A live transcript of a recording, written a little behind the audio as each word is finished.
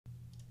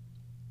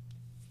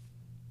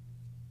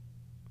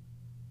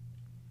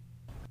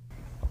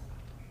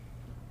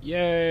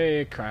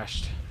Yay, it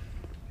crashed.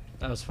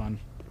 That was fun.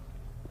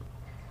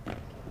 Let's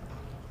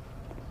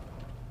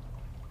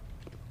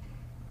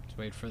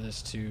wait for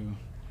this to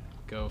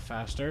go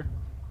faster.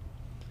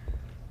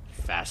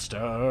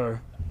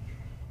 Faster.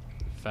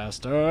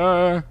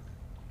 Faster.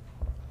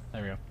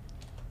 There we go.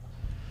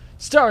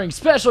 Starring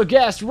special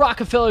guest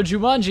Rockefeller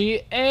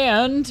Jumanji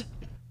and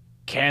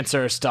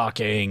Cancer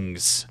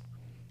Stockings.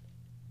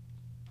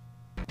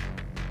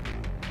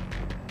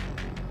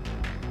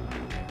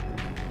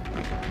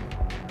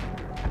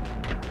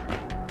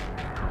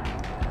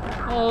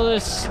 All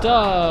this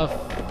stuff.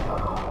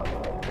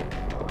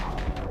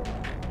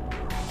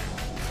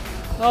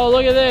 Oh,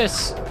 look at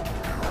this.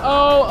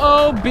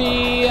 Oh,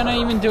 B, and I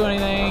didn't even do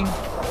anything.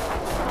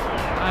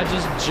 I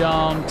just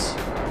jumped.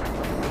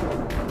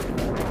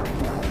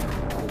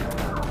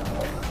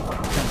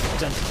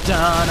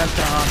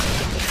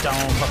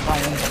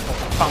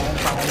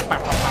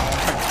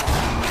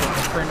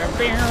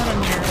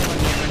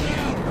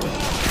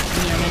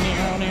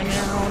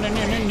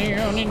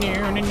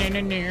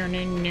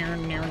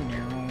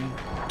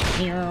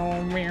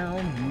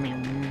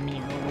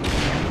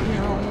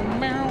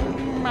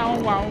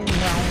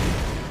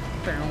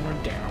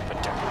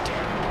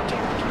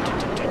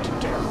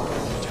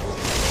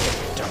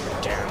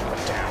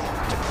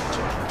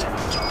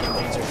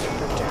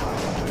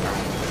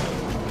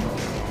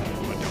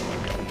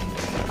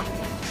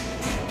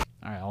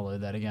 Alright, I'll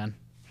load that again.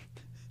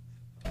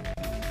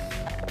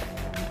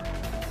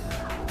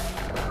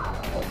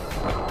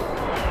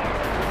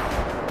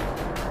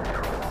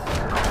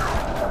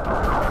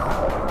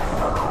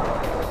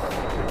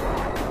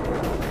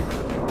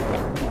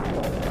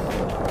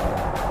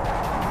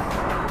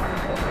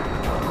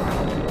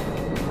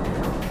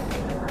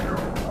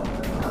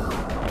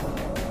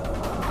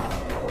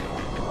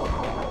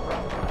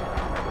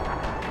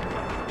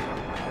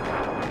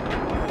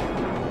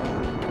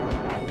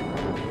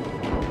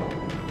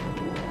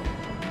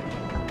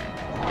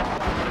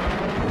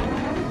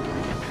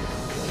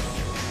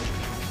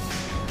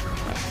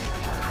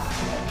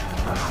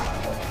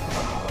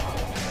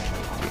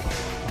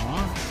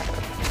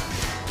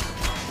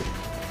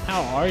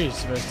 How are you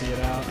supposed to get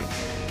out?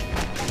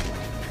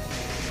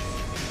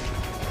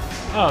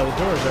 Oh, the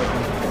door's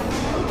open.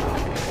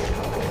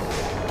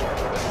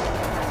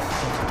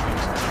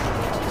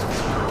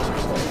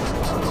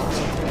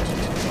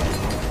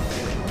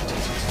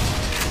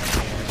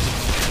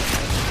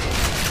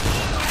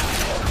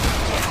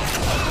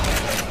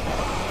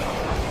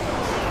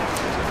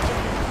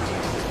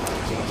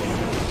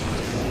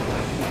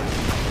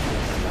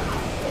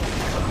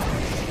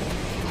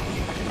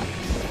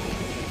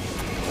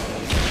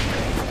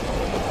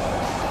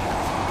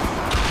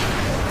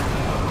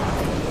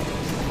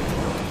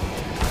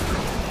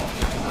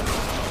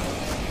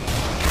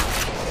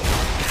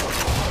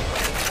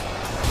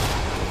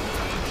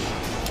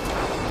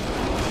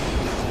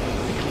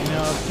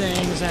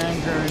 Things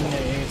and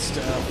grenades,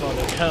 stuff, all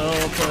the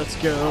help, let's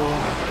go.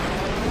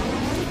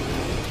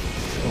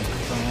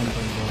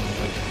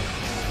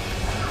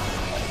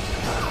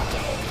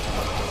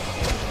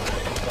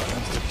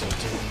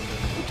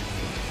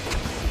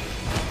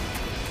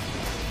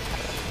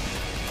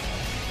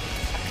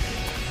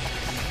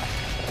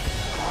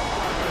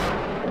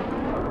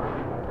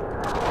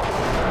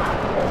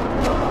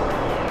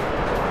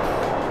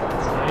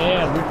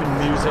 Yeah, looping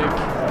music.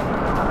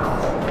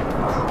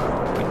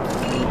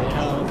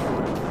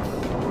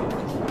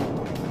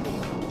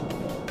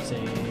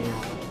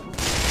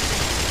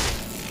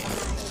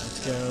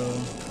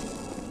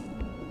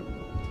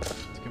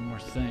 Let's get more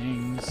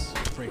things.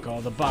 Break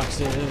all the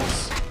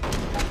boxes.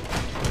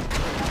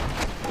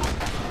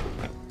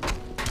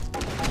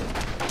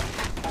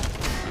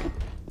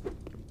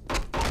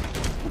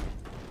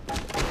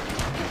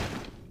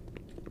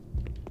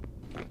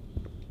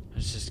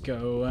 Let's just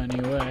go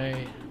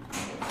anyway.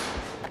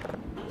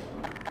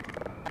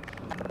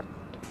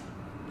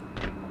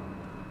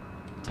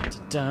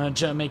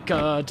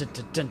 Jamaica,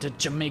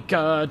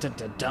 Jamaica,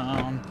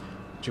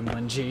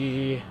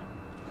 Jumanji.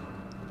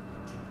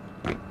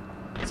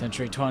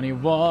 Century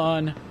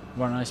 21.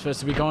 When am I supposed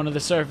to be going to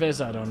the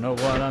surface? I don't know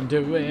what I'm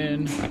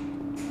doing.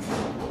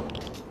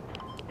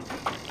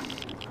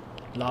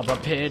 Lava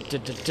pit,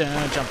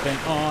 jumping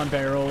on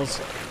barrels,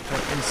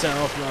 hurt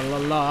himself, la la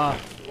la.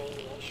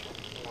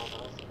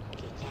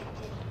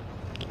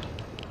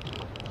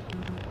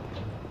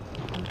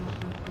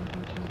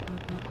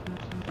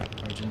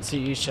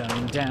 Emergency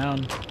shutting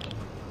down.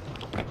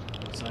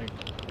 Looks like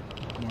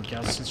more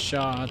gas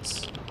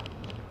shots.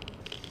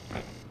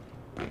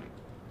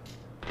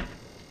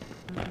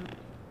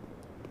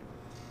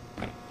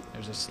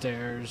 There's a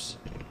stairs,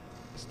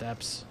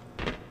 steps,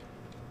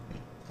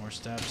 more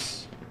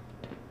steps,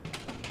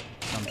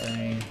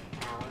 something.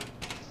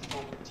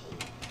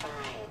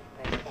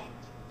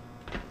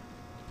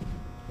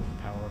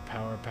 Power,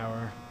 power,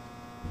 power.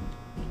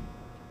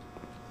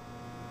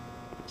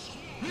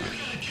 We're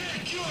gonna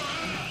kick your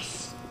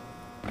ass!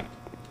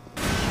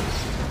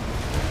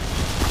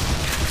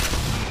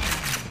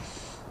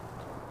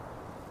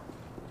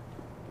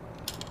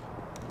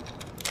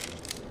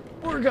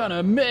 We're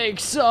gonna make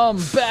some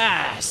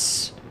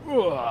bass.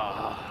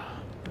 Ugh.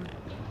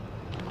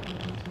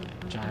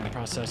 Giant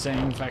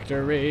processing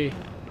factory.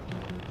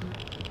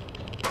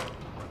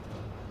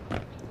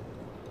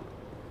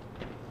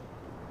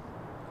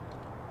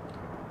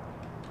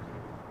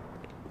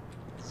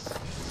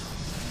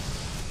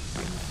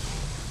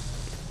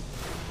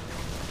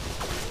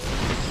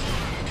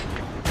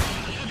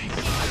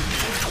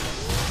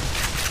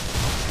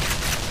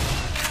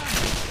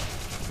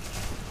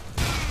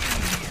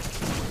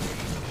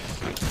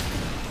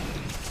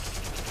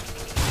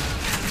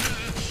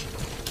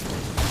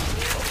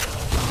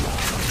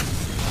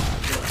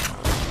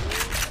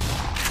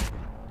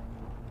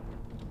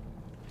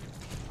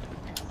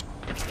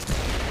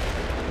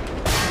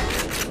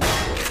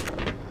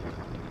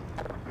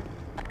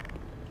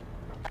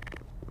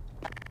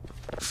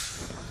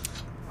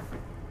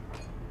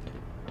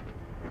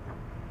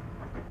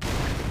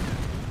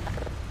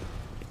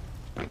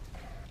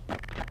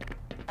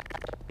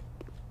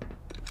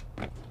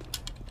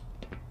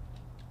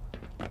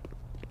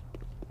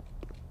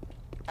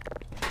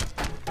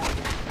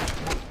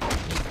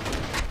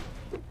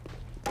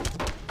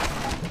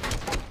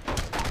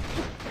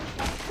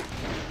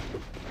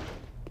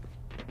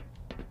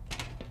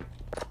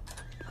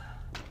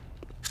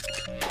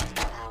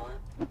 Power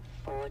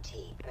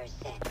 40%.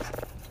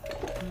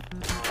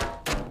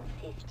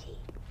 55%.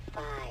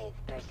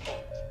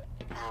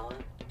 Power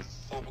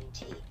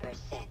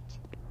 70%.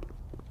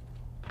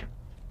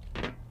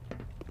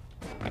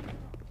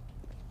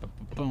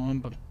 Boom,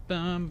 bum,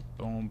 bum,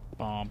 boom,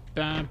 bum,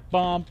 bam,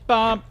 bum,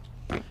 bum,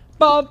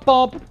 bum,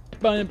 bum,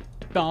 bum,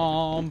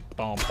 bum,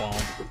 bum,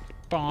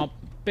 bum,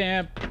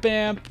 bam,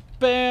 bam,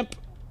 bam,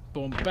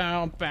 boom,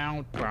 bow,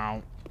 bow,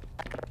 bow,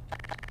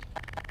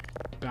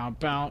 bow,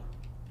 bow,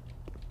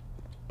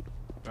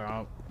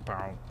 bow,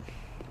 bow.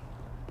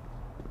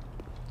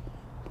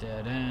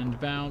 Dead end,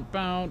 bound,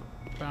 bound,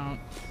 bound,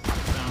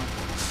 bound.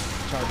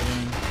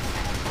 Targeting.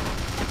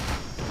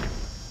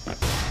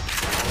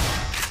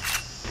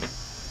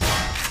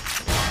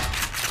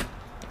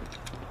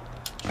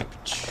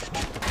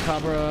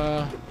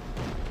 Chupacabra.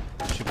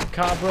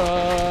 Chupacabra.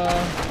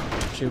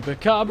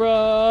 Chupacabra.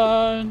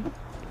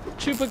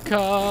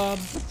 Chupacab.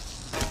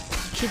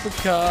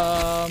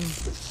 Chupacab.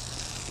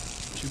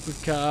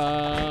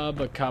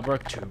 Chupacabra.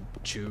 Chup,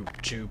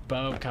 chup,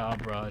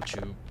 chupacabra.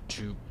 Chup,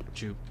 chup,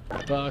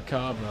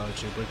 chupacabra.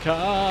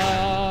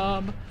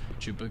 Chupacab.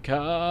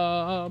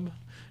 Chupacab.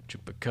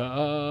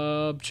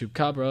 Chupacab.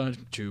 Chupacabra.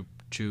 Chup,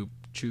 chup,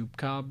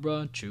 chupacabra.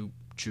 Chup,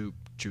 chup.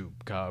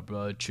 Chup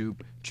cabra,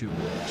 chup, chup,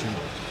 chup,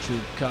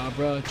 chup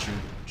cabra,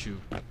 chup,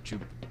 chup,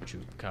 chup,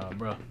 chup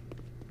cabra.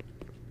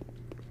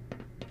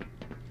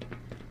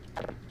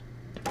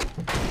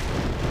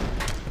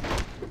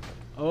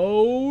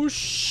 Oh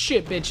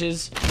shit,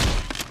 bitches.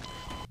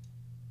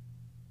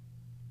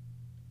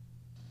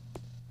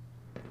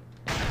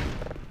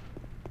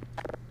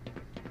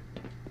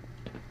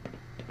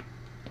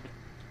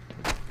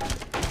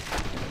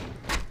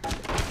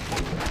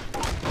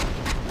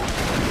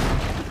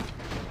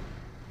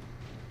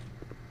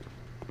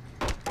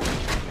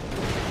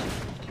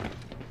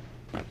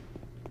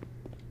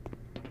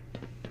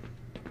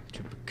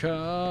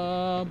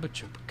 Chupacabra,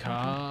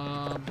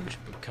 chupacabra,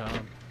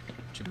 chupacabra,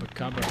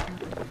 chupacabra,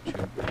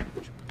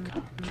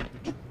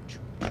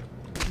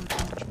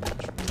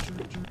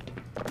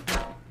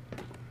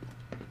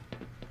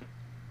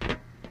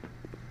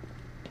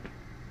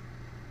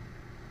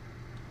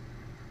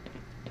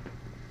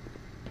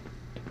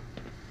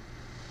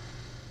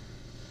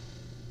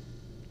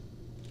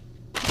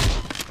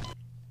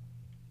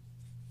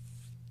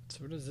 So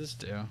what does this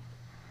do?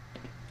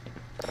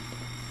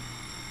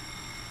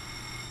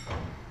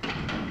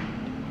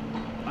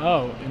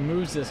 Oh, it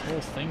moves this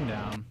whole thing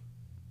down.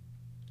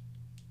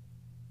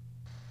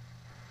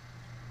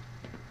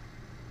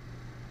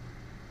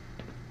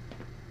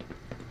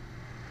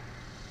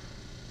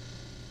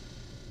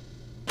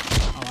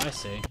 Oh, I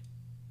see.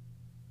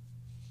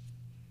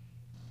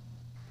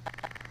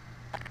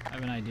 I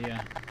have an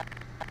idea.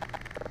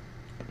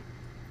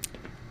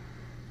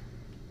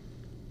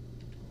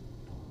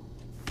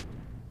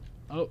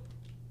 Oh.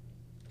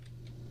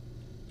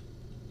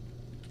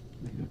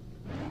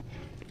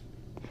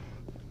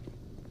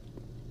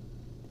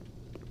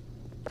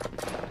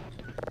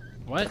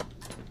 What?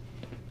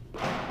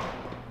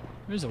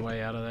 There's a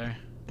way out of there.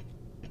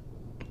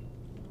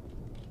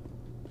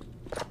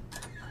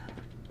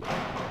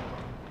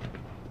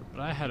 But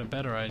I had a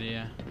better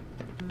idea.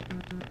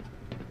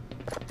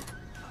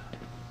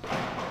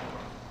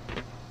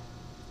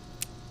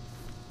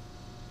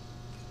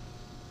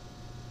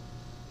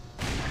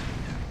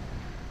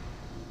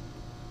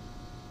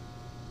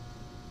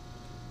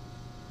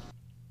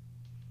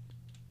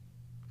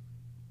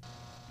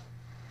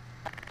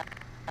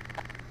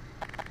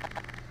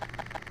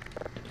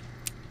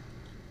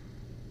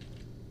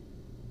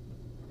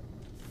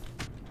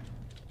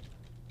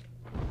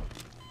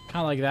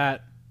 Kind of like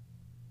that.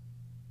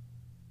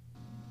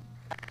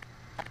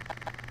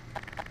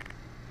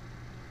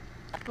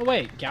 Oh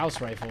wait,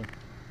 Gauss rifle.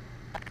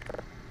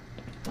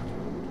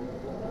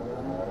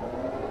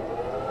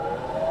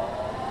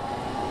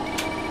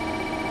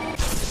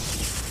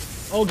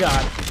 Oh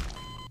god.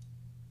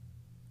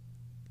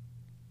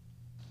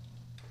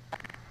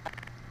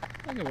 I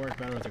think it work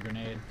better with a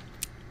grenade.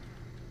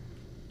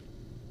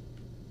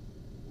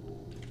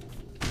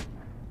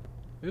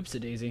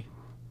 Oopsie-daisy.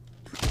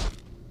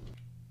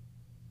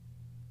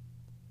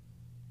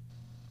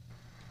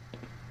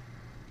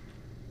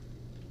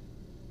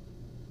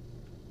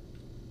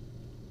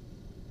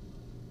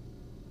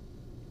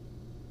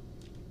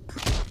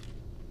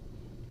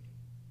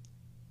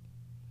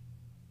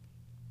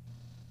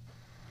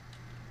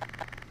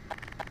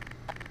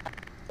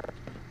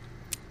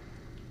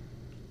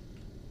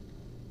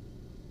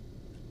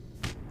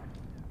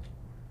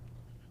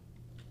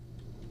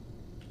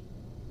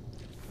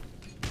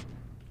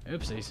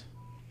 Oopsies.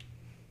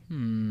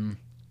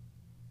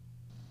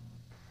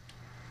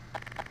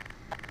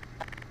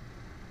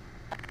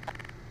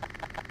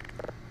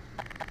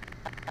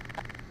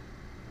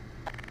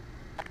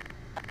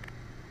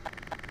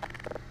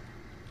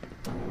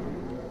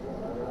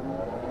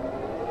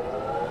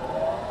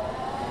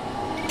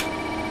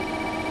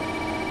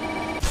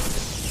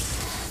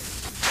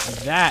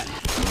 That.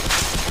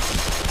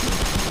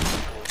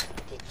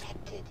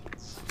 Detected.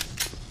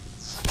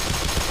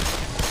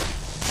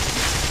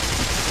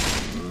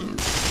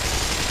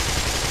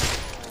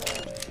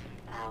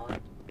 Power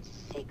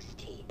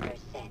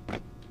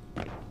 60%.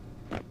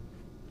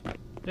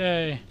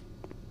 Yay.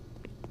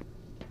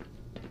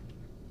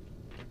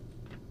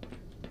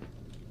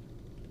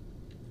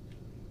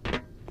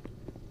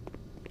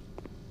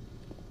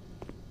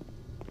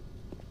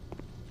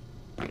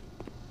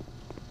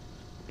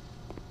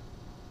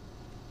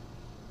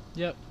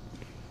 Yep.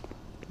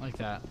 Like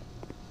that.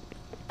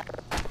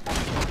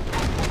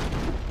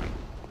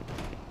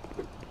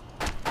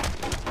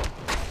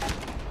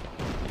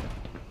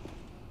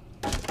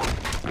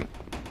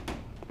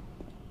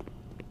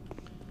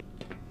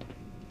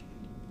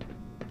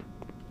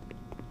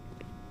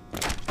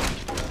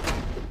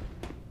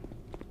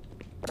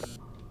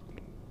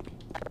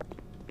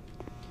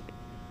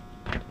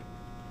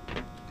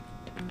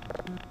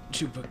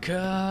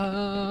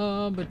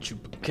 Chupacabra,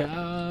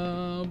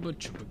 chupacabra,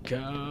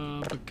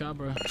 chupacabra,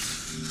 cabra.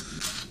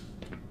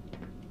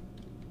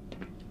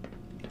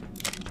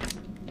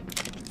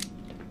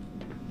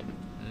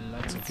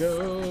 Let's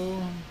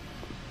go.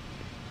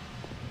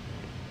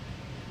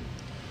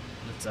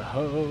 Let's a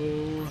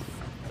hoe.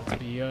 Let's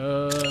be a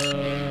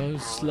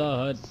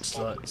slut,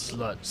 slut,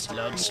 slut,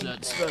 slut,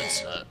 slut, slut,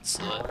 slut,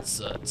 slut,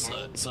 slut,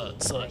 slut, slut,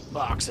 slut,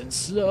 boxing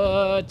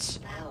slut.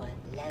 Power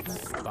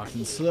level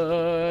Boxing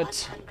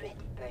slut.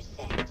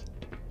 100%.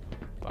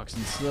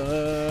 Boxing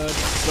slut.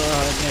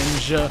 Slut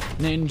ninja.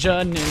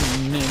 Ninja nin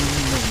nin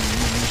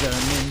ninja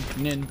nin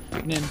nin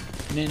nin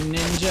nin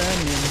ninja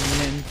nin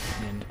nin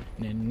nin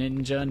nin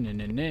ninja nin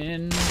nin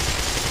nin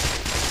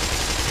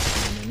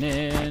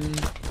nin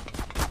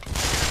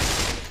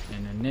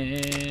nin nin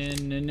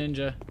nin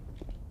ninja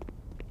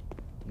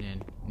nin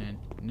nin nin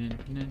nin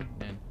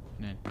nin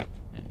nin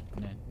nin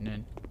nin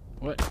nin.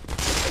 What?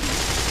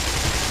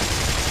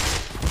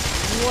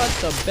 What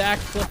the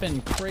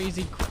backflipping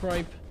crazy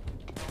cripe?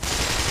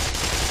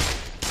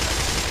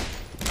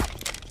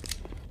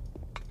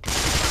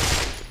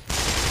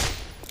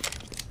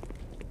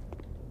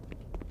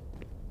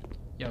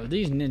 Yo,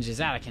 these ninjas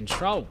out of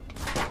control.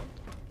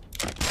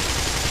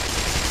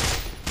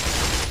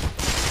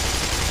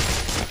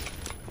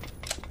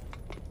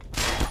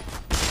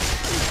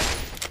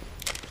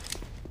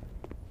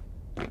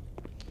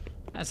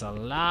 That's a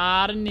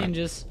lot of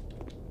ninjas.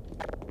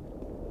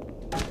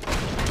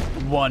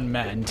 One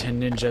man to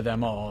ninja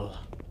them all.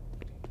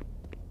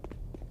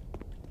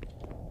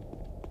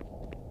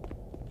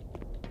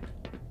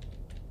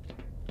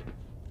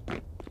 I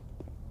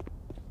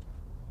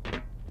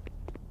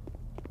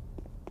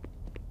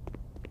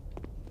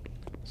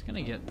was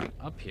gonna get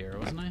up here,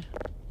 wasn't I?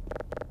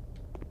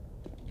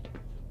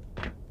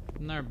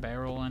 Isn't there a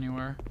barrel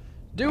anywhere?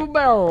 Do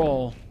barrel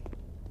roll!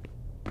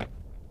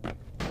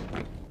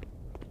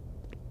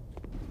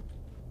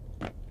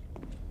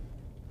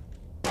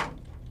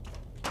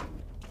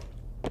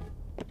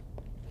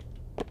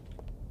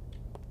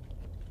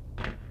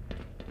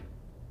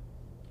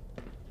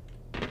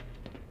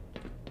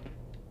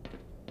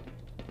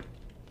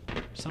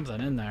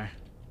 Something in there.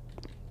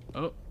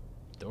 Oh,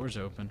 door's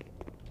open.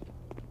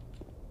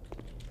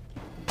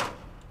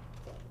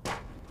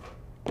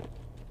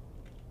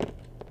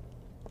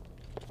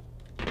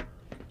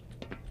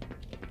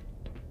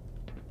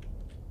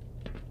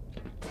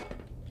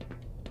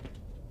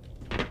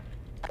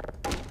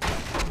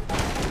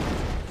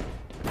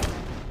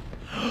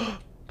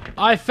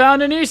 I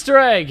found an Easter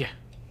egg!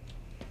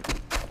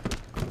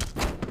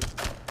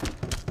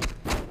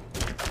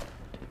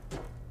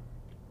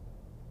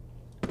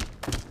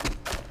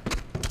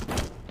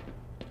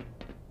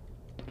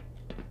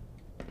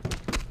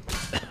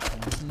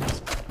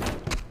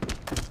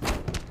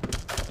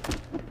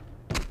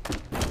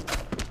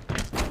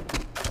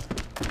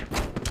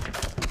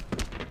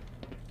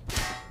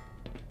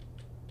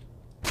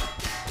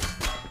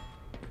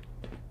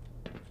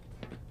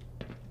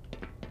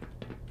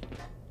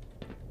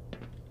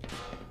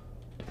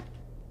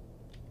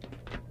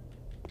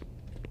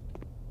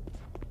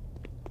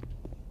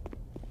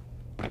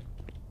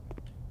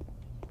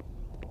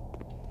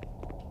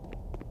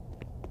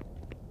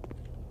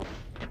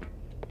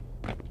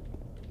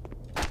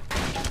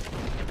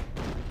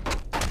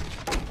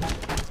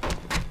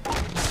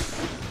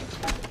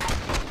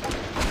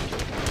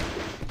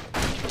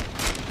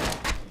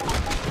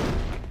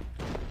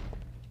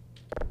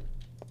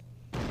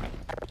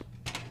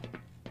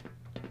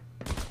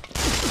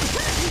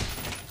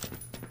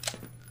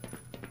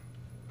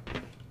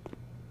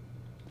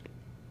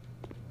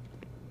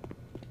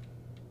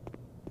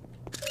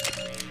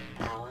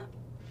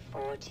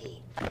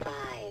 45%.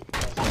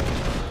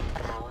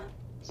 Power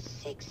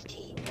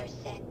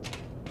 60%.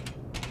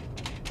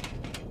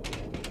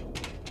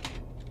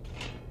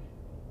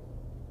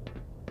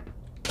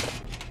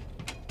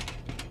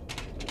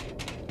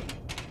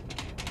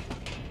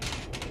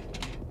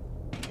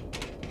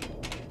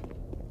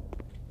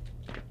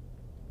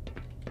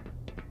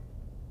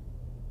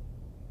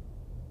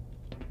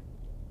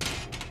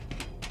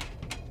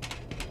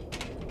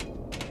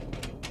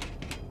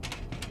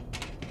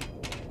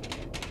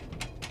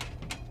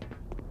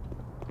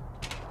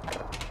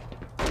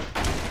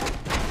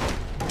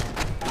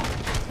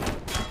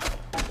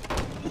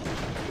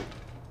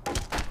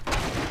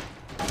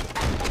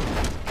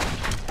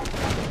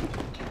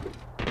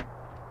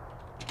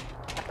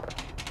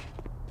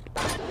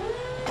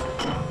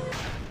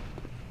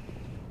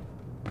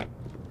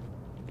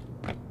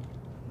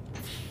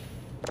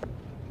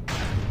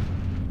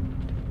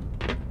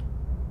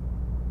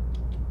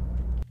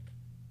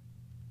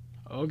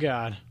 Oh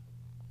god.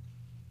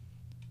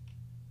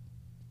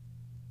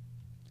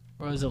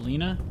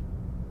 Rosalina?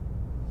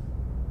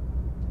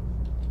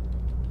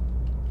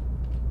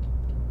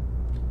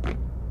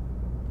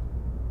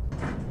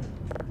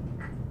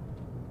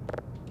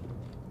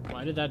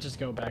 Why did that just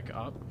go back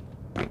up?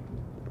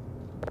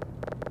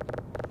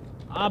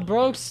 I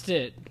broked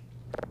it.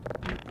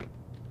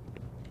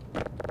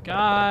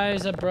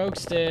 Guys, I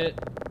broked it.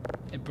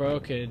 It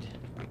broke it.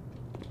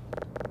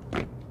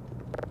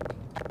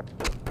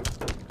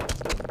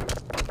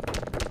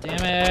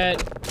 Damn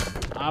it!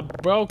 I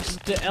broke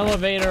the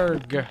elevator.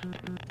 Grr.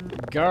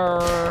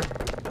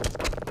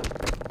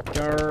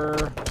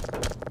 Grr.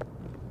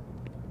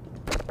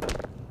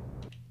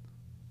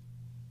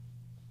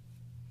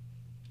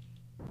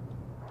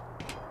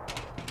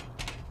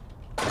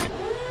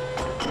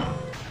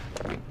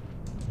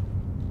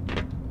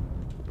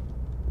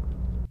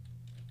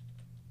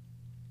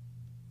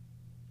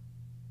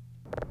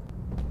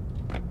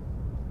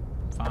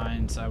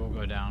 Fine, so I will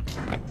go down.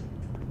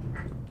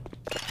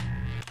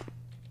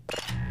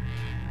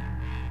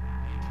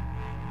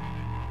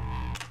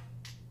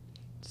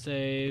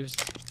 Saves.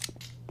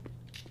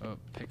 Oh,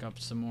 pick up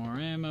some more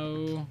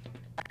ammo.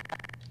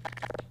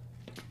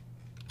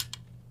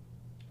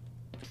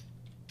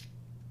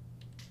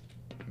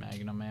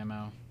 Magnum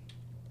ammo.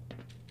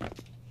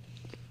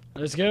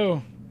 Let's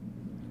go.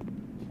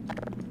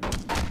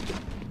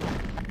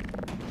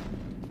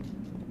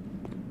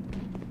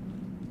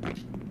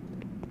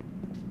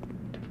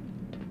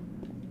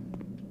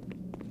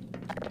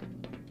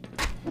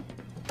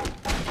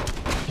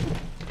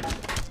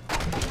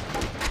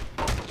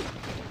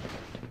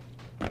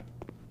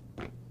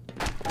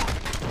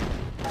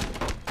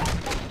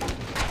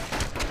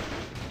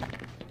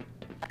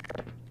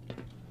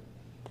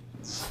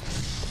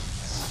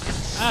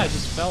 Ah, I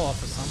just fell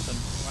off of something.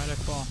 Why'd I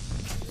fall?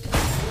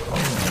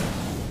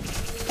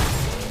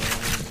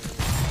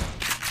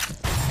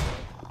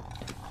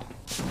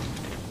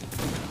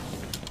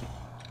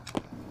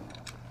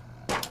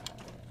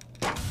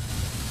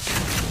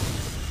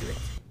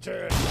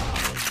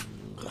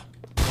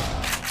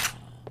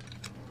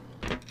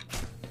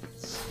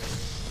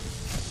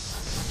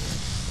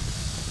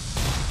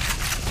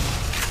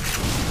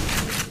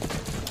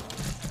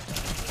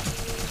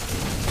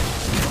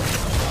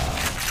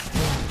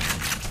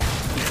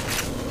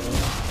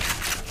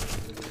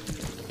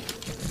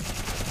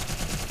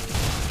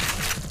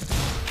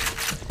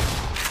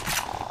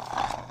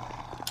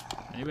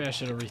 Maybe I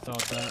should have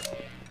rethought that.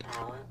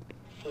 Power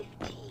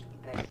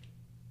 15%.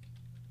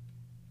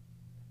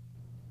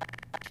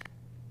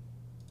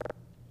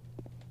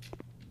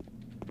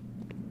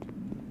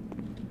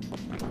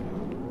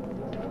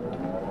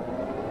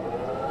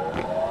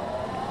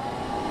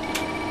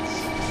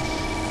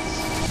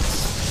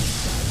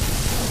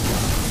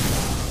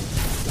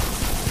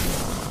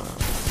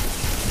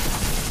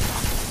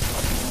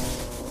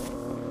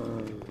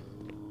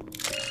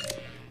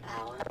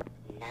 Power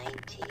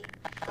 95%.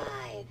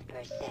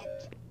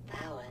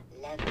 Power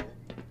level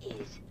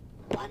is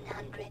 100%.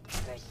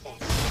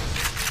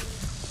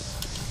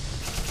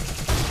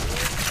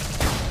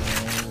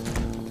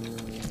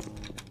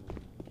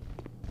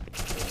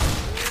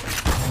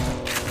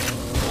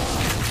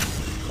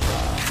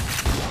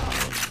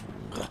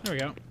 There we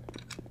go.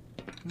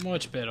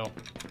 Much better.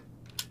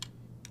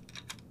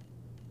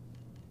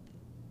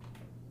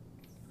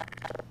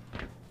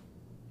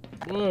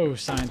 Whoa,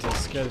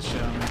 scientists, get a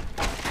shit on me.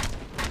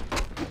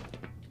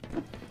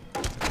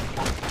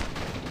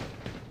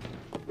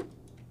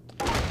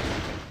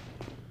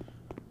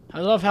 I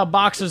love how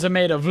boxes are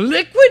made of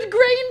liquid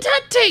grain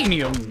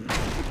titanium.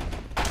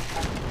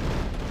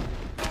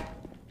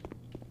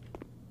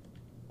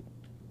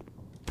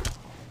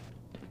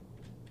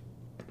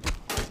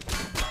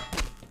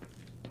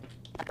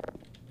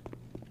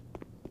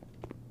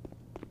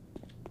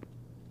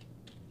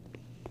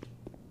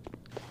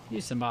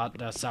 Use about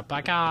the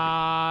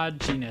Sapaka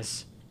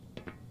genus.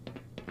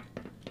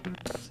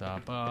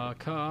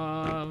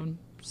 Sabakan.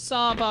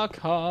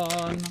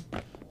 Sabakan.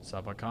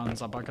 Sabakan,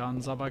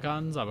 Sabakan,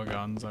 Sabakan,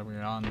 Sabakan,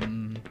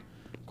 Sabakan.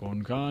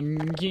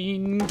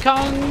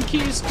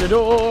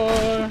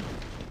 Conquistador.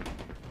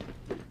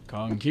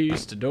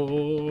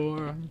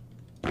 Conquistador.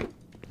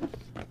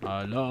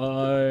 I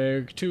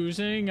like to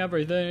sing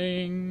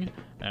everything,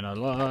 and I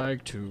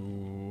like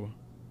to...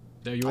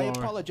 There you I are.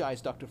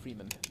 apologize, Dr.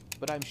 Freeman,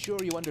 but I'm sure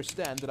you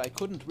understand that I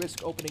couldn't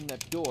risk opening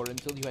that door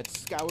until you had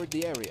scoured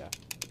the area.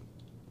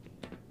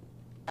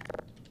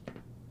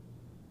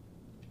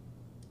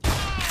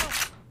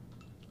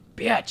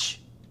 Bitch!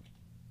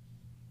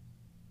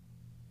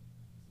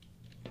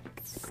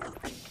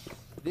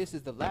 This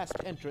is the last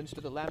entrance to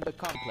the Lambda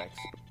complex.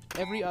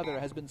 Every other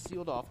has been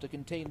sealed off to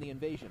contain the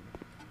invasion.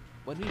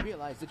 When we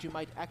realized that you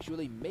might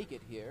actually make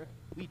it here,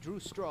 we drew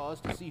straws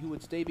to see who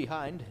would stay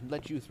behind and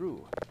let you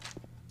through.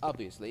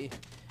 Obviously,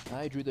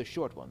 I drew the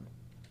short one.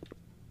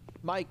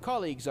 My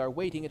colleagues are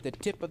waiting at the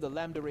tip of the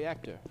Lambda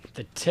reactor.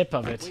 The tip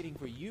of it. Waiting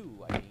for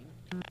you, I mean.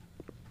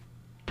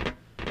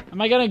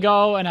 Am I gonna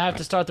go and have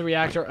to start the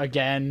reactor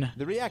again?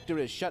 The reactor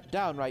is shut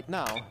down right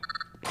now,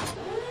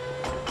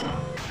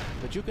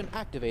 but you can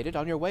activate it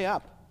on your way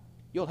up.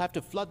 You'll have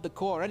to flood the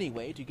core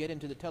anyway to get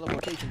into the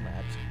teleportation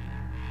labs.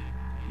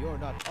 You're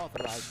not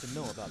authorized to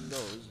know about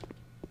those,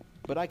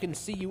 but I can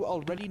see you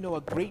already know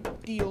a great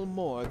deal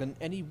more than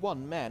any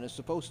one man is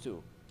supposed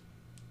to.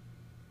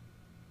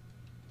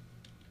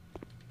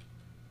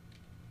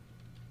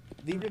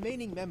 The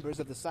remaining members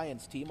of the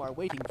science team are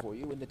waiting for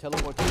you in the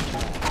teleportation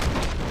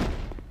lab.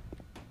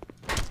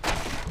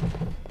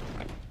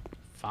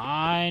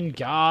 Fine,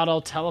 God,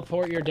 I'll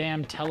teleport your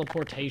damn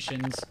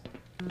teleportations.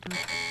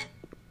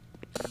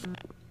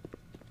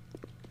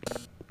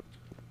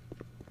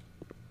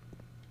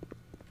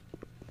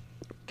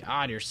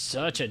 God, you're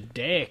such a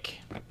dick.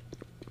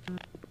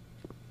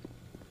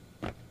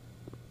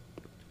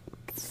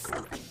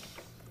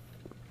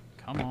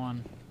 Come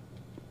on.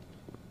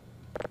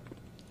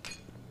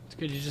 It's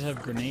good you just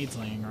have grenades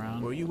laying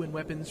around. Were you in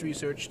weapons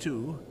research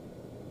too?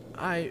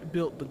 I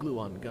built the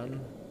gluon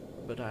gun,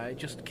 but I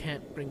just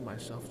can't bring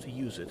myself to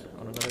use it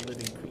on another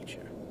living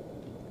creature.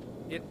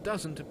 It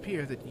doesn't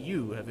appear that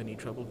you have any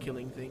trouble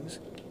killing things.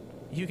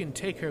 You can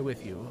take her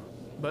with you,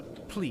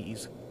 but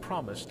please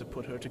promise to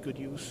put her to good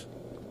use.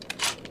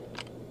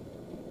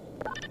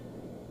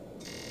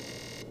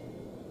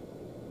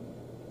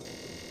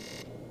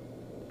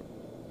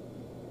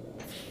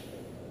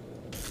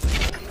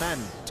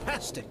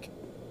 Fantastic!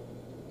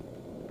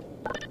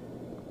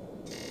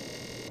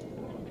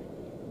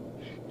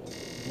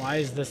 Why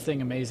is this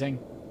thing amazing?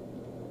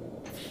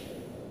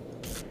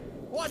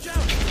 Watch out!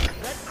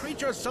 That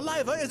creature's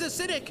saliva is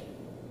acidic!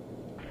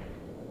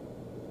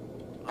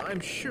 I'm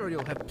sure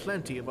you'll have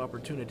plenty of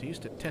opportunities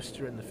to test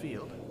her in the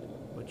field,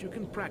 but you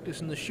can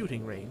practice in the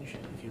shooting range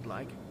if you'd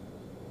like.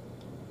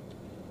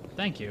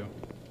 Thank you.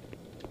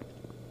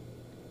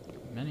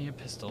 Many a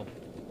pistol.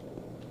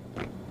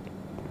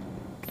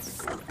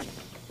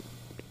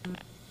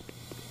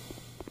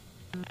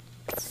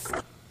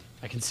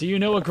 I can see you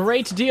know a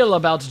great deal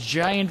about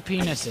giant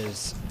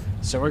penises,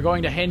 so we're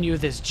going to hand you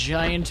this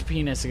giant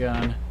penis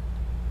gun.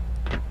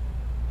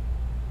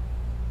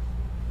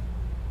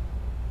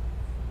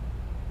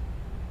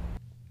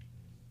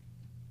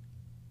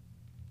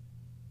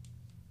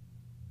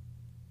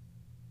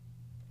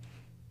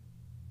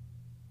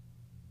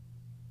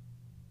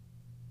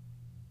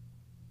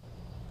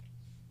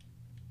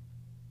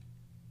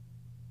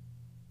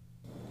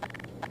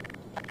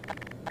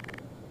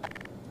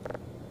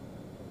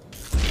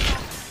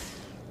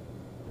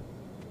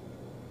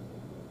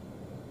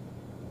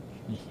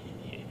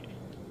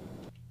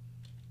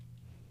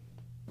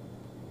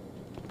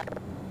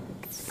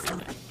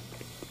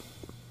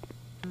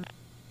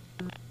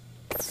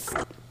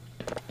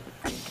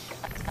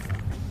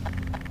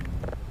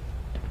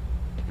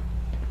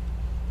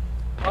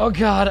 Oh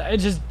god, I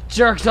just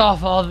jerked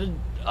off all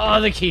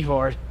the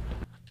keyboard.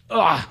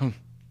 Ugh.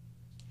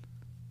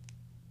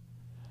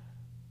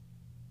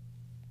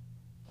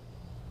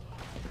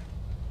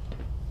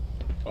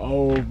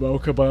 Oh,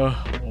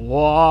 Mokuba,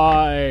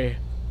 why?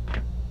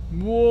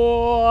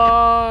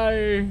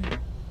 Why?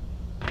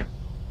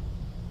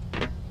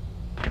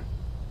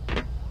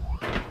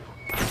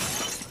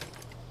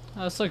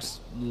 Oh, this looks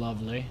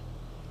lovely.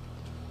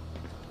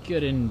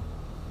 Good and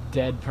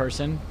dead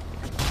person.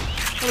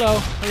 Hello,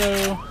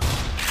 hello,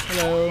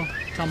 hello,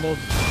 tumbled.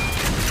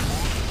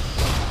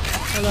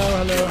 Hello,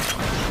 hello.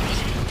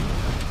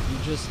 You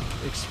just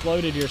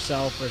exploded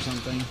yourself or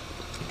something.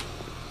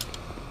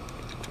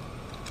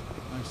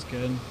 Looks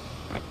good.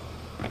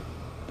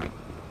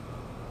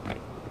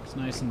 Looks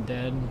nice and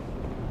dead.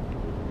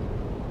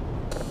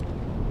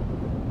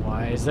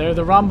 Why is there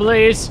the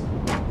rumblies?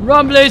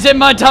 Rumblies in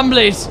my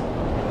tumblies!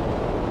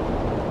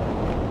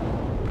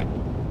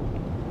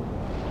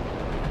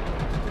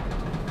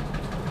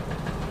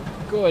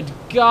 Good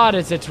God,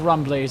 is it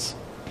rumblies?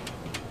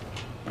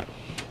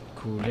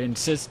 Cooling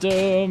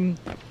system.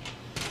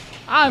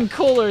 I'm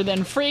cooler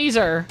than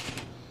Freezer.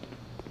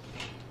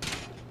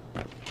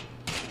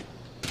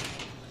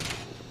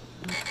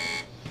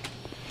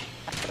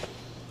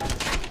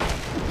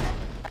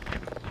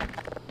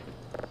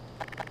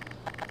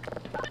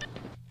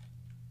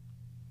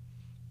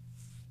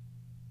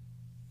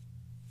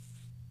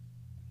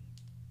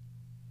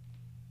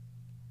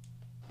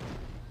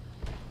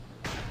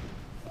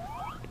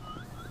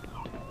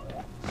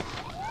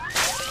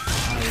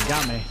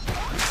 got me.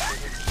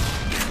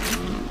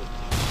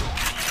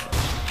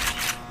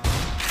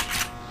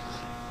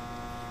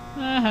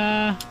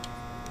 Uh-huh.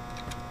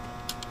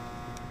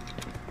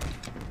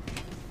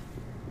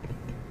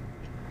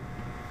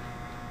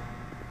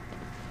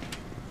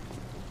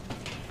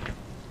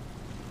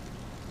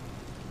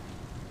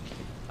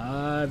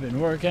 I've been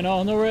working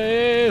on the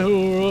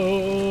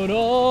railroad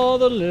all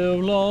the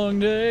live long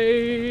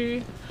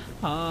day.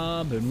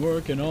 I've been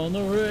working on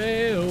the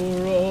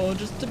railroad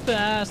just to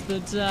pass the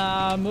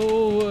time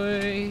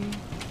away.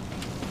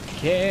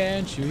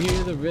 Can't you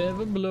hear the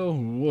river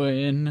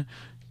blowing,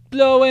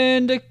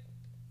 blowing to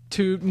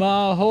toot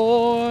my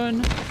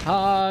horn?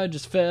 I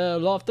just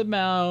fell off the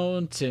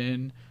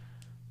mountain.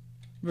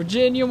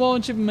 Virginia,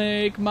 won't you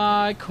make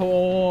my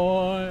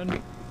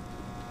corn?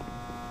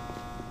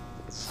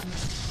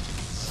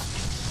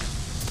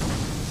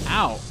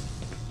 Ow.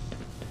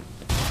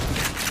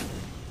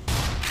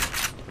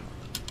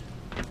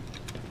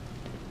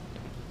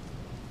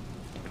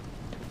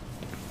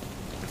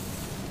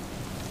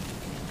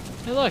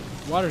 Hey look,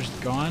 water's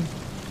gone.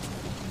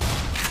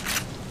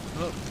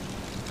 Oh.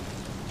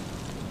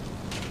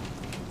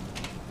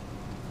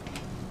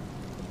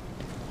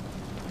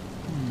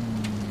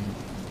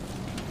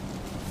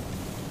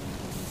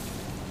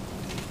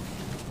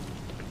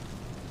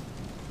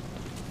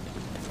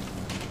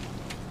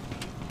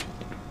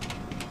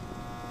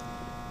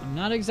 I'm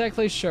not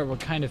exactly sure what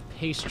kind of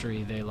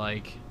pastry they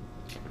like.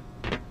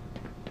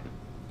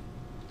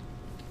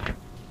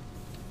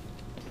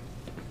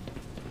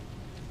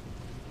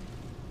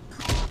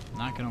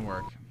 Not gonna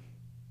work.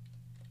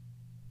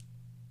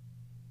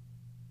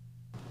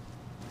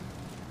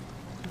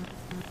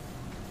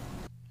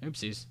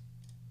 Oopsies.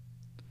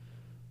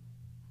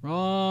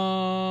 Wrong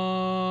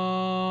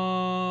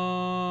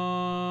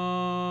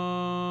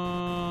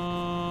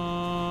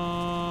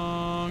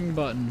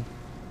button.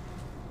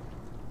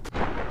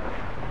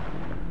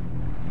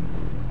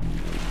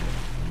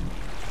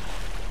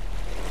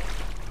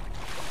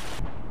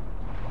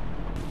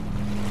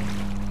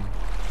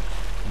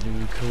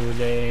 Blue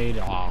Kool-Aid.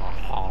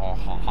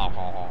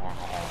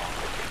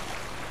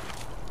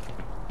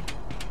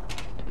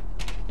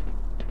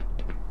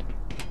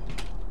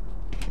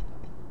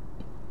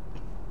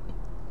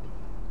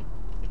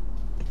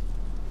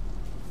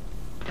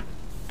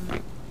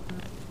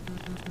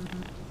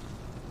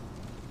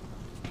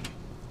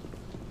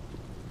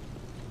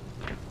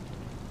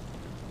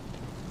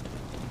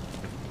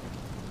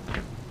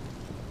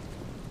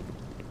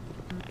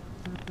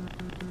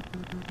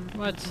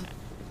 What?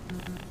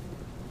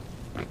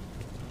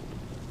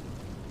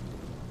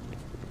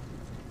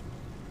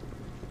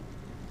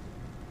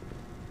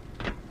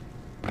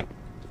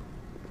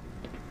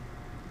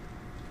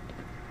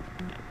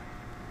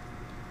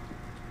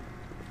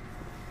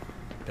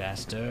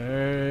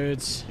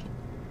 Bastards.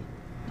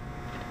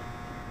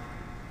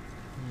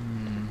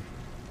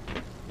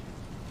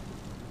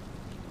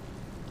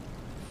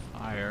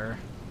 Fire.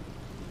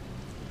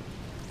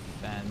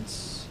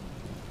 Fence.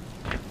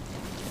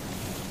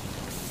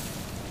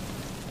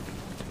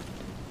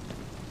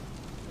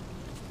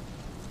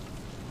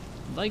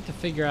 I'd like to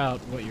figure out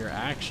what you're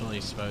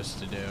actually supposed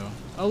to do.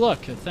 Oh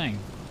look, a thing.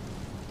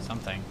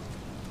 Something.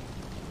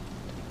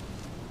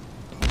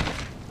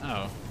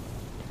 Oh.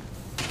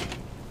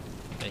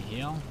 They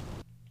heal?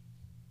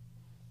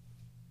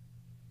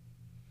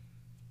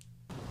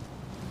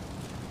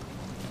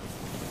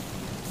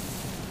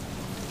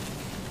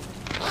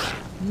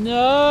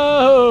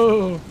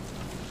 No!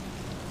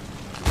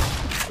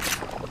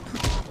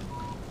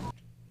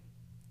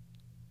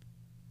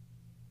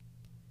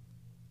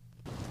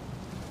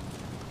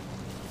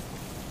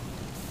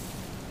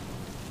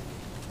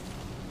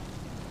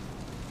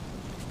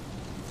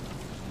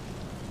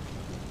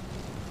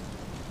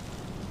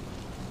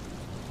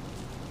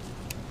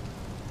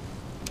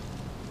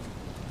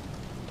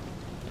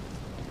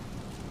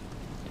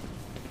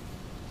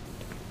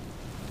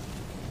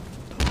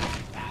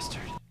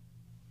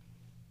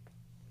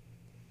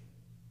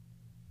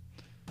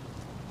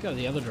 Go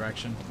the other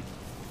direction.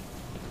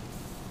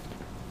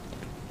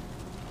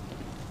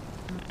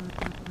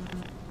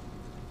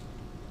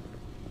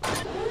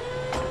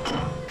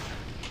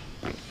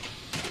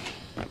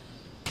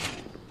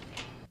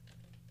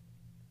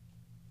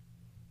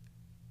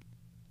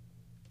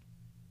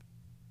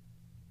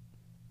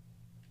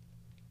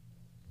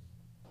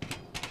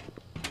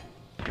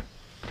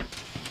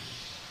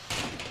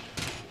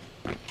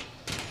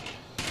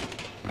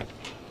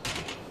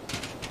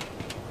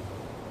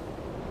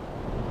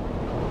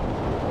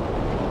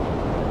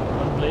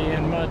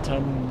 In my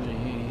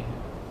tumbly.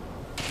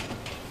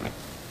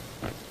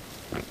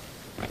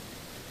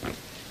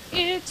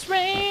 It's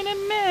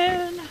raining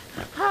men.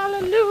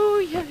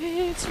 Hallelujah,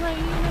 it's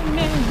raining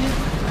men.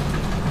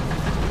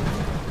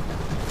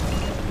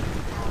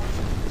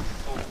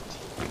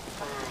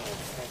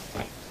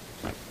 75%.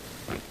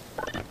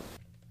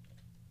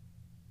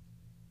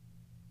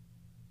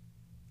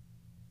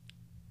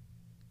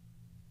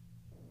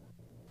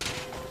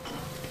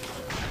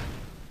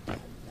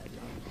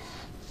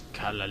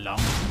 Kalalong.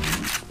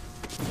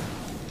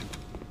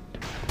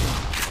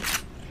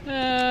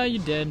 You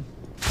did.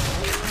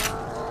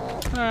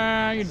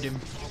 You did.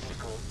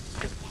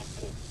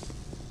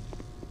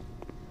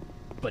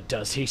 But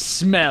does he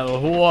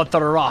smell what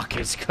the rock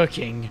is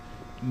cooking?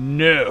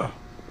 No.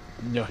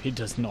 No, he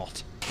does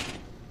not.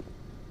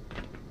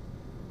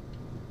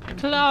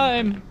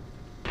 Climb!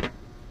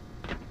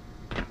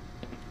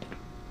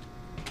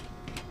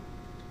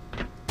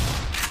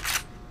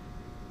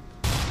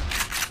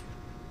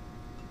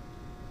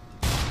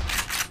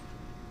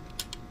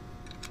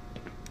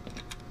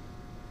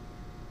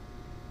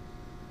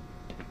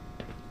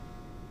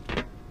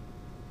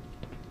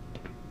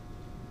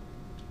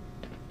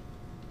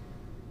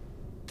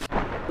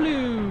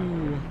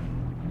 Blue!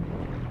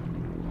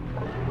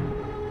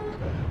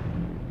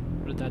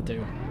 What did that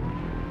do?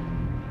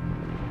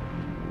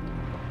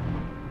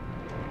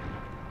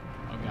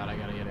 Oh god, I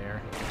gotta get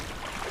air.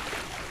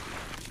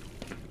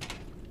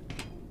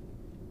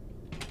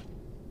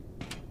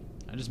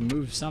 I just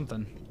moved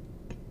something.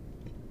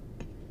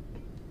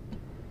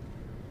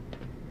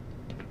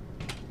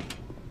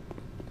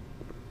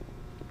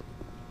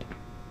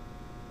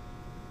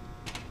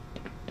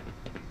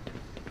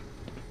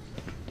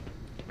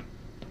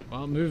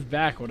 Well, it moved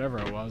back, whatever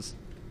it was.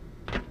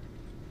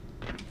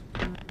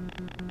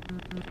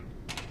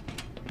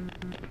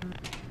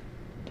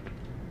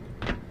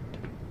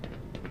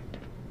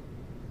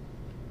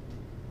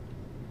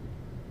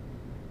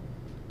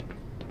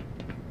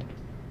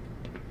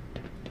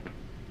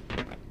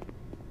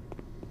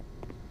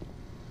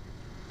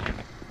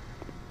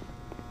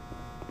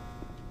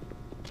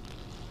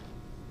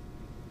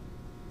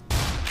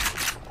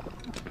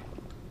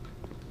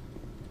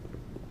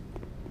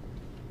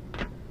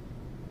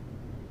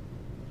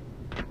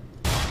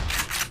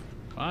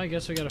 Well, I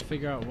guess we gotta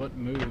figure out what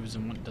moves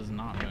and what does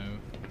not move.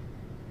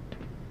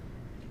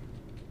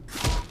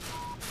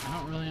 I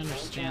don't really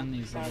understand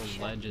these little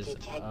ledges.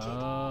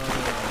 Oh,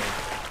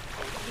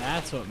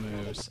 that's what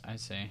moves. I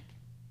see.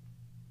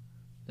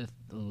 The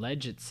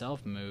ledge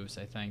itself moves,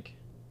 I think.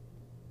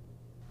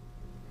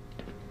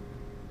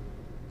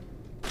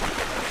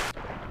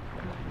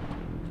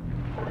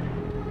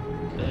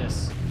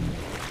 This.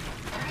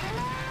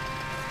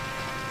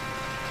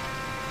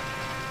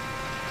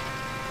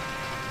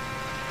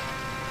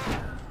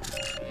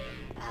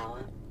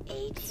 Power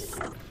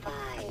 85%.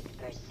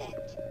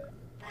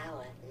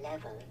 Power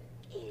level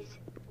is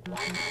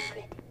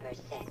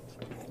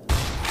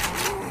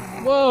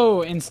 100%.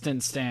 Whoa!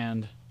 Instant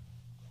stand.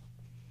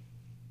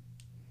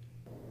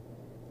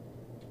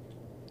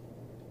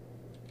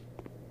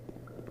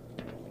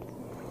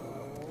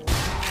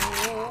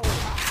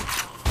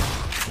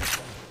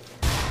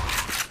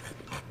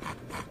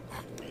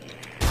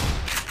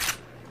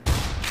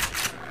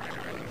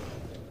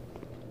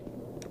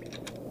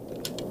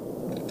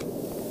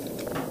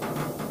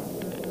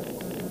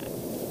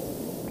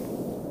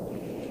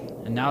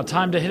 And now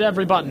time to hit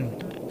every button.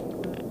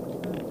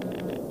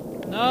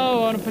 No, I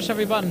want to push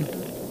every button.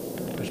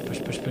 Push,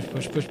 push, push, push,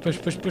 push, push,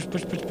 push, push, push,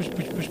 push, push, push,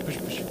 push, push, push,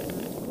 push.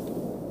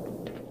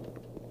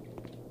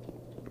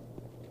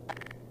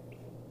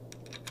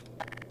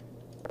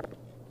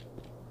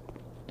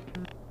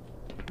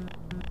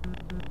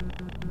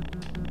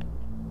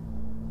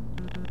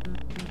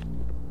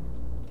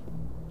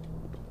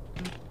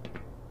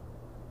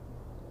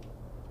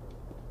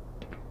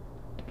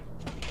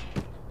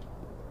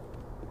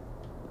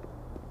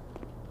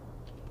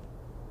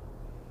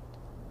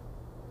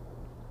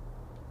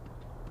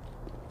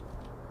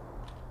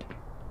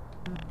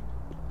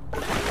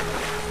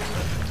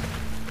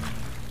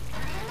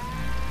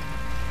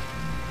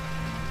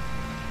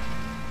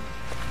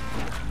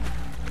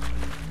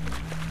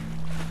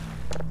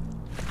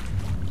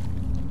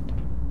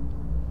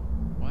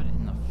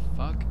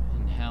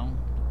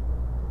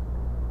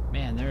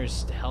 Man,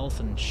 there's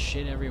health and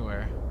shit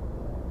everywhere.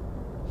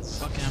 The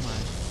fuck am I?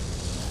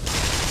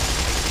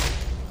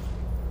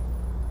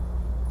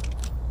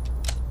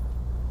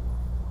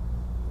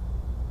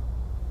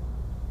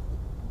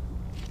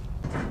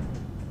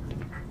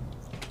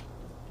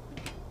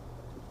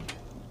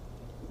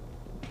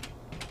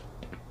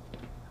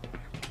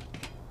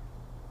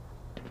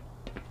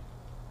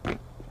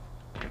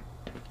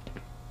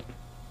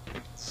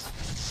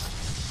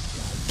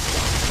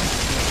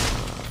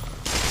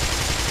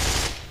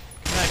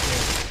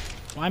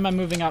 Why am I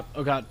moving up?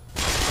 Oh god.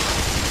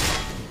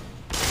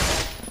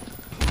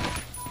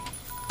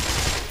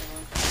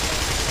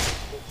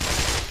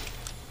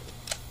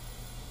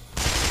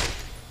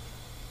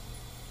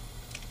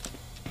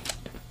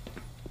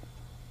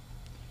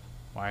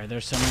 Why are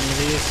there so many of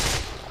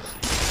these?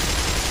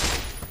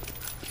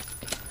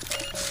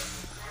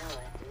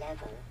 Power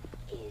level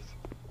is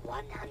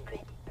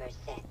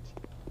 100%.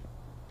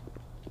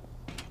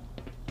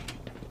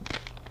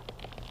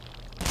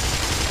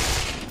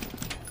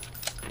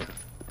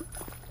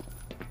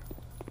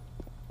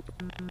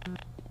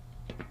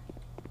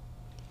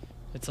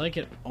 It's like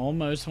it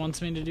almost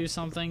wants me to do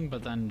something,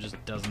 but then just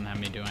doesn't have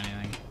me do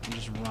anything. I'm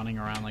just running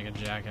around like a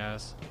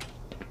jackass.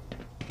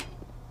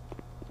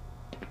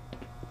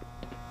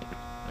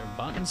 There are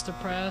buttons to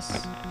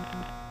press.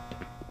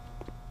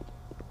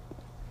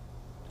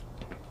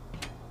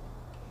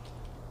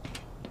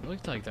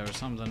 looked like there was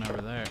something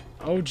over there.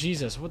 Oh,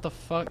 Jesus, what the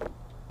fuck?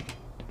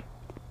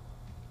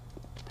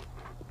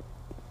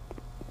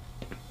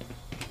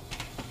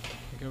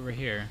 Like over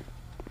here.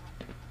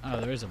 Oh,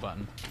 there is a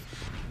button.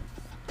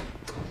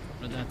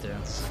 What did that do?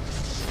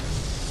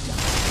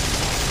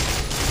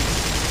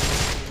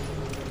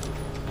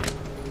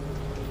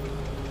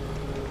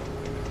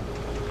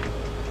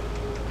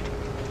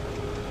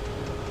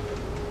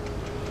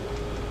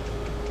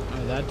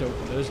 Oh, that door,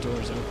 those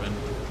doors open.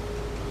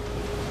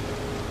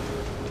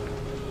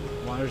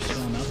 Water's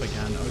filling up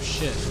again. Oh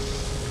shit.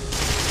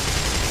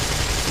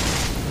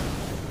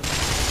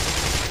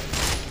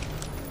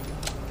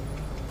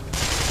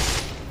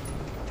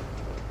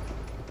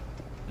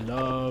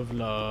 Love,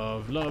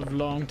 love, love,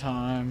 long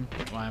time.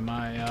 Why am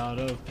I out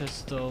of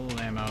pistol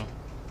ammo?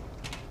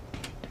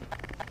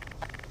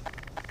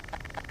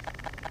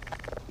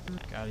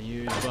 Gotta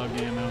use bug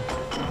ammo.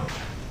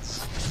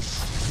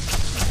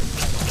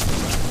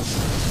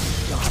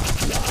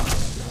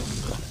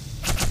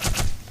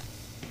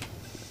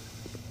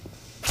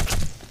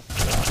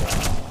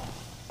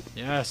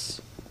 Yes.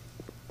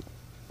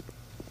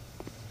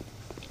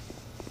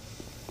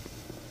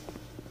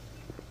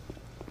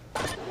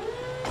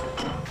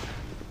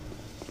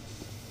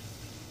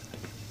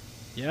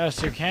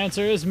 Yes, your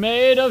cancer is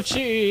made of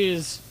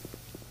cheese.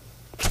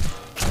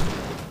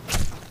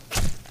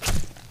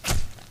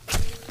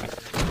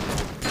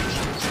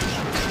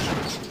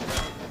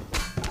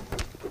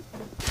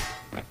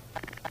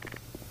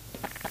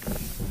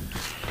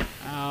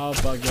 Ow,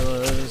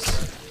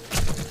 bugulars.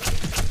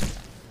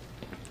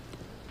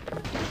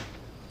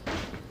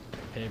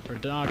 Paper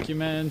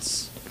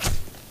documents.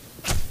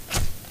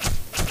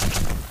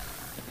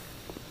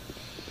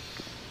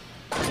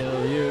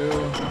 Kill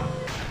you.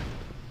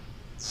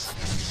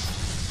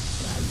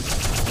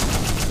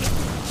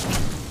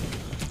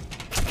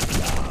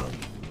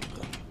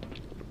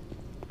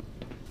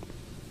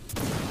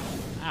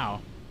 Ow.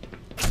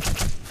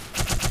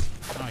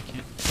 Oh, I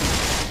can't.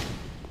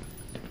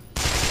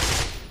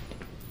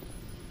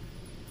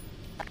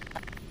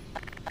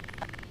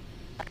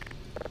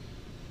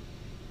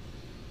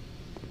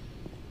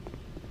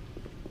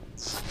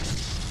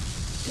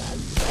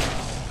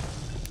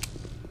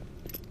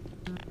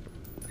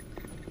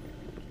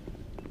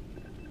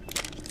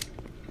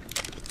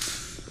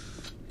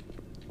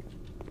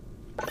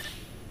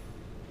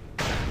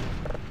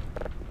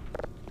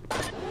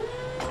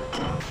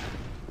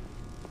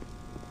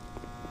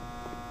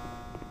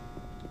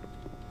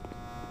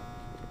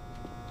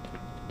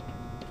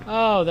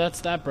 Oh,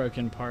 that's that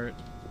broken part.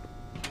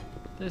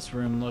 This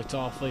room looked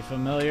awfully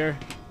familiar.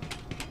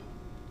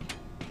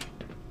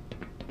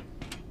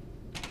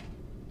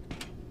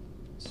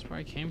 Is this where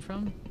I came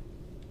from?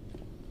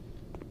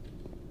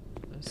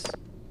 This?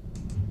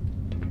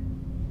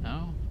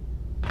 No?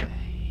 Where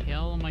the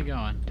hell am I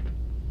going?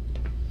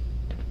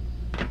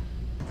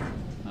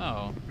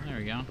 Oh, there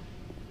we go.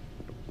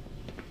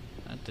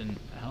 That didn't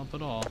help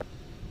at all.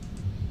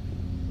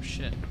 Oh,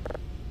 shit.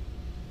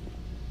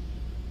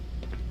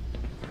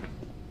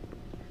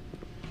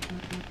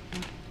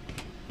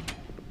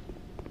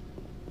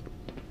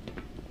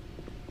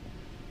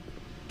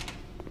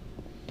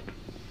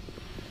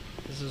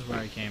 This is where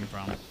I came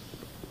from.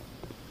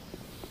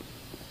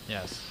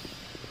 Yes.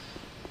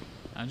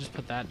 I'll just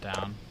put that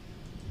down.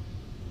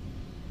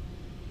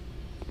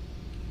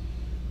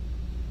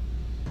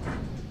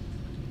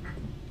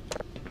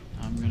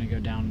 I'm gonna go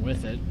down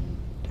with it.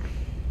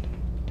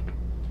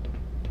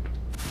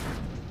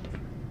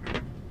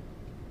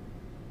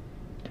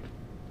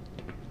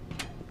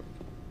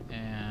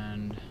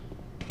 And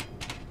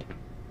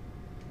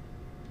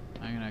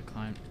I'm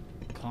gonna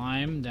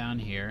climb down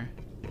here.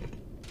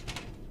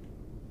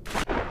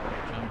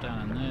 Jump down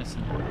on this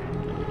and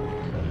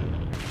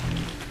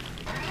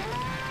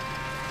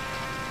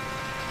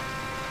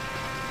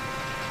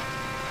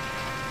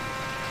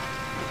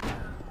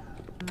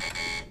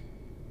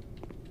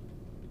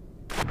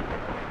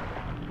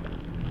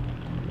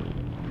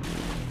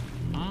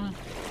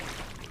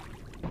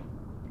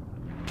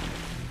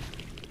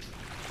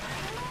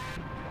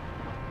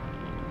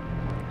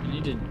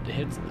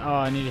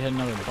I need to hit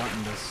another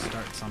button to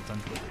start something.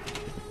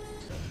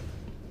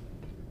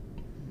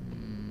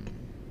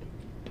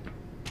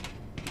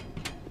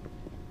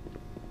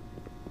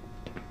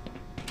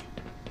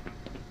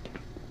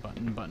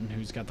 Button,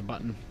 who's got the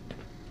button?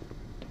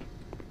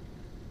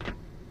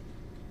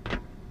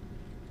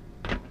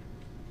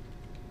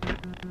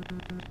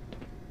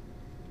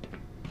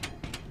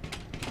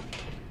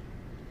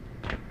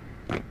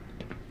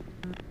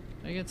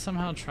 I get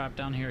somehow trapped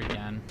down here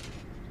again.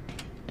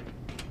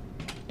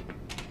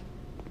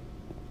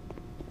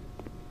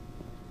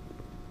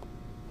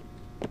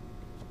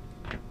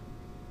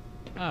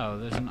 Oh,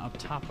 there's an up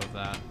top of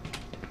that.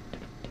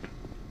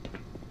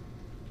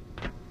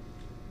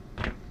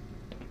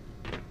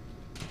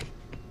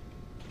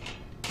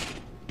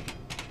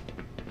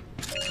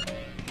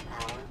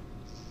 Power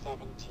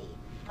 75%.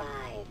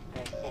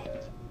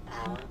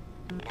 Power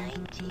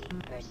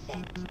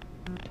 90%.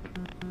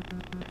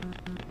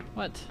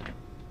 What?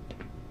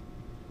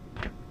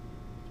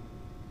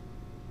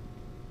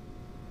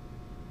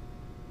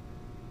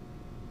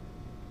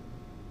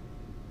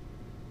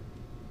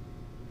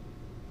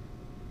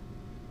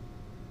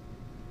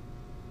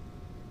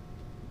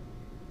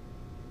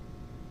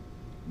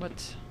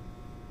 What?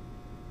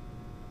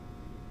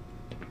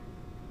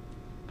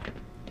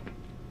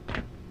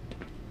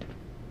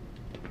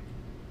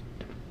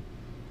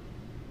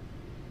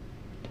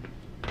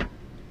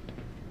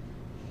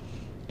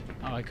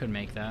 Oh, I could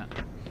make that.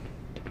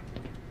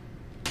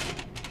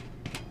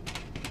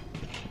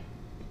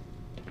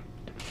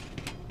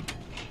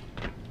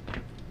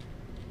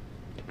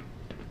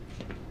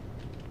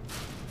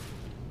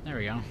 There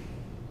we go.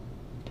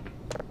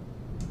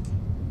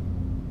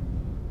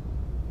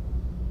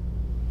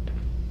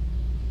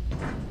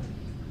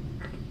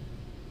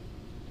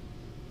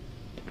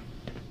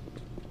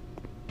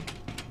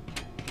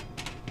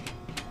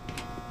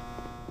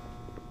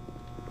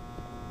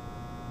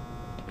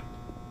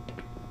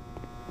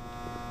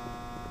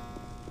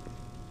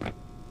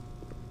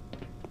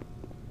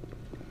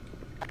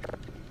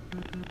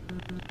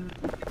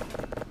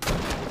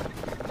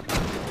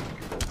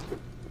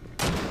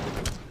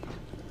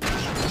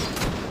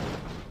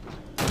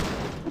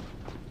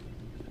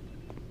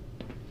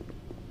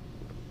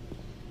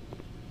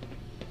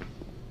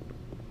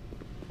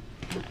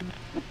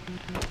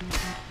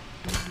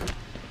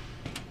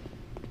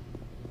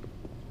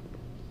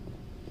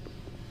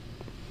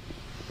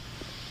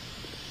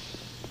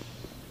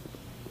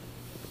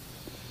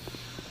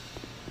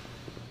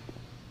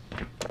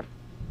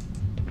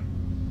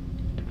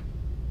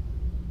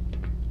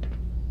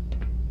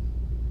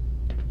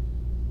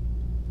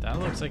 That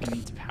looks like it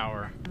needs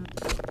power.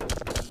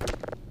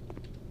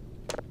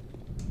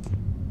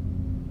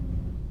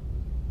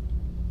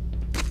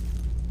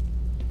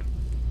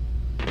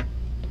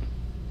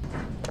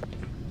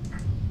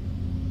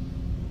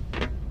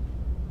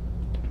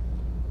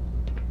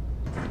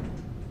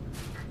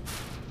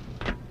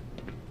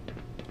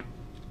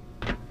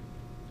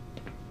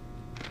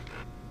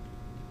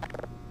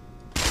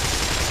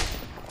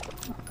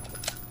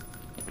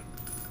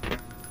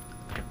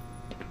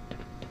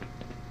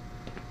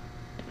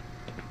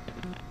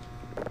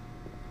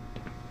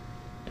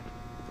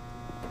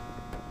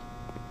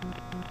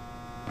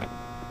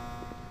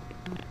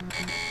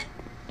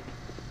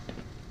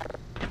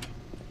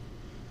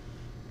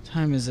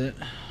 Time is it?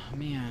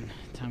 Man,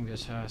 time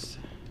goes fast.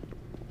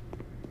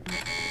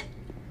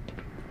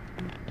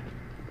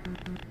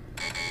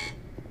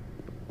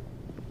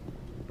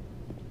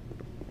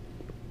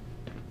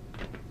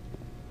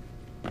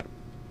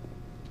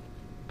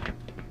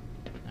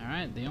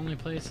 Alright, the only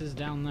place is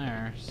down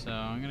there, so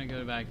I'm gonna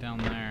go back down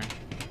there.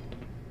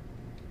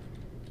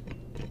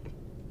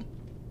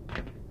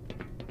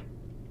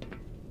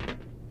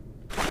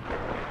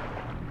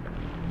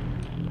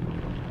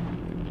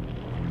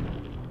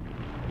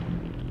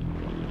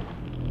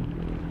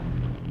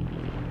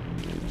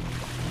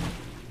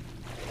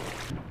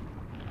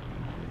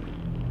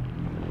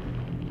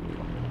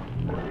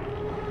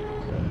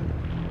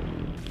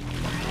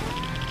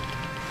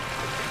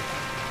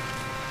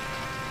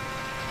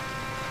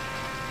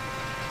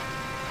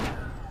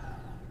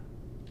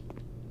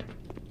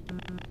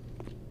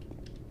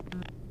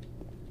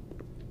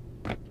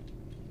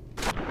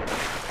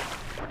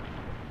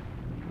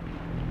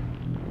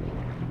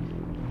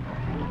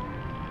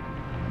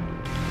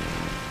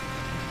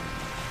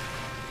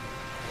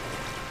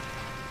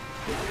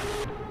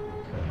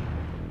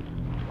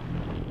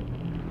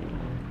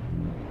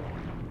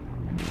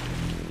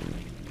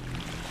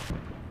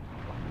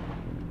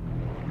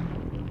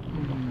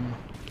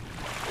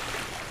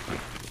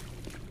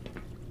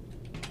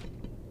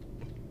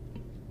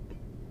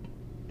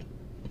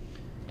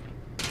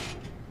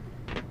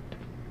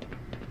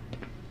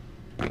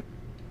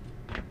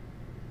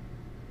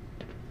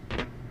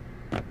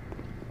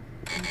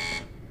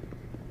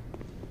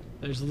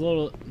 There's a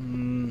little...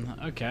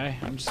 okay,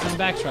 I'm just gonna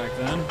backtrack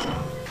then.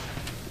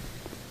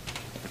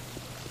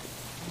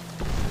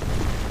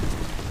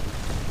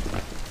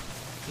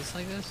 Just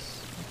like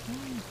this?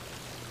 Okay.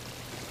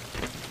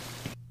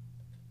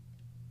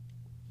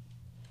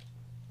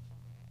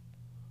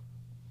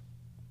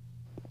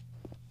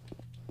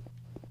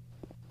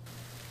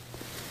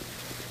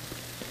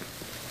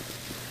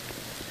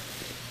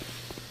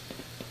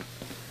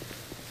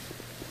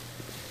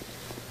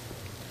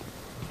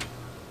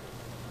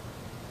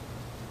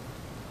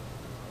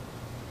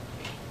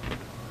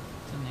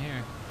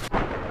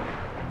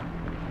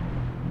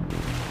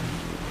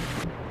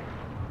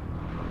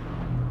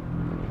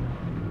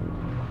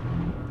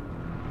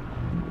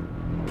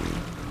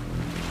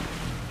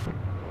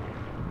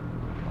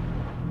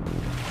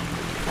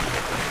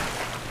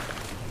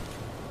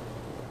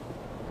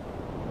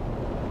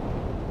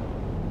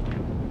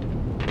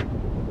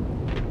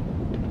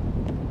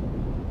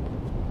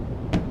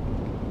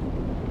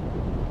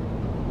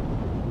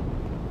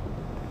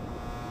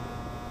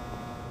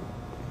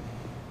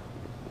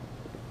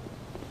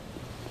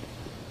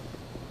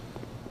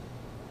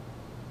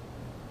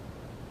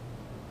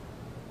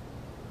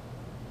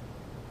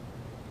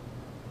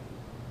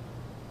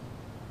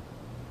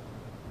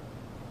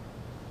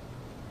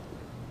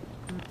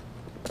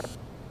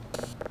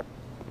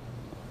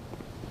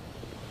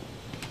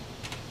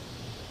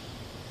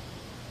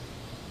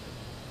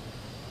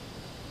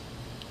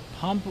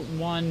 Pump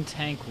 1,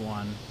 tank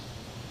 1.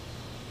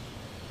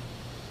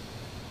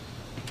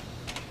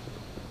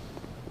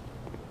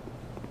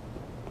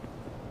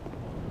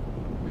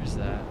 Where's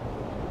that?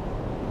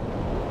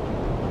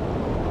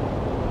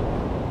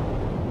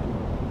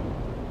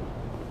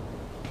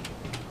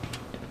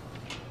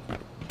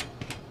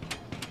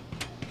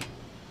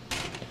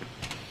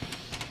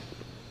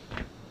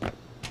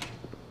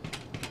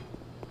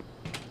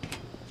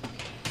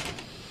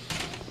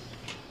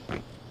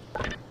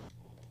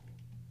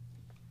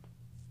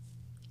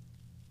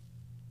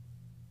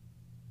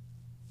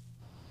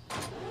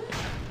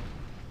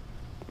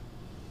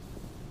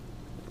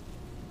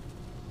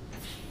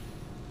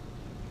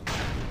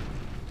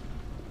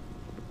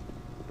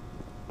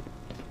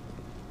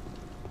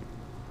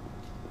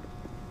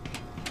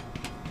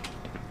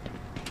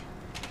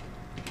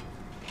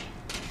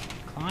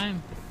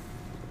 Climb.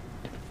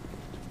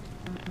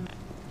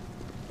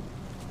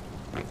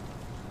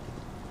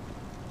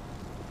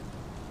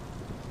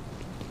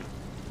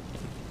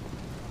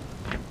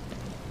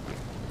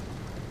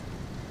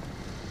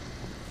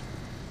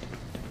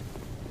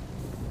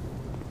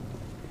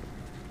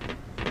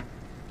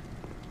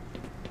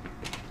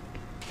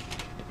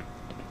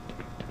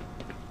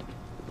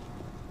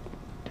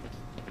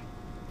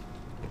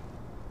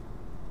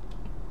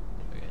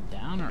 We go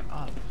down or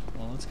up?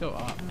 Well, let's go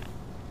up.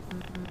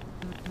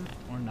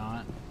 Or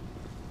not.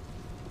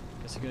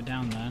 Guess I go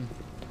down then.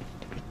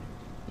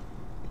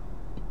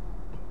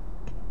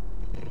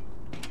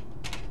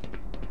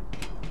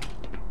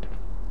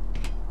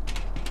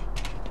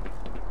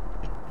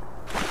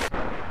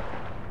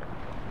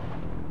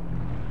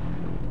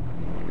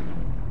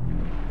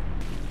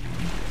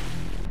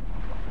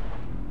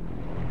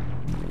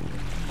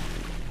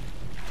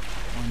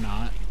 Or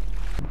not.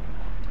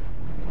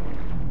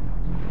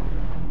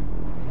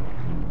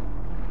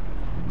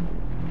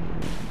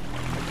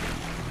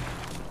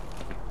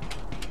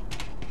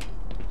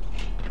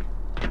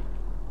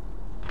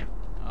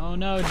 Oh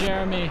no,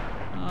 Jeremy.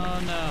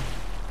 Oh no.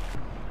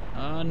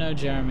 Oh no,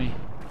 Jeremy.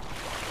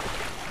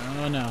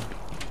 Oh no.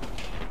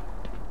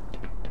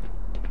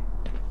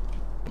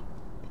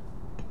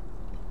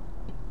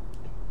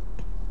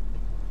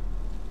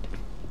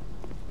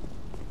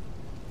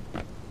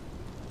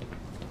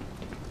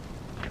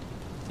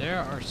 There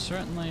are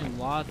certainly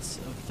lots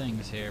of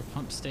things here.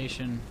 Pump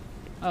station.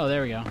 Oh,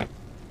 there we go.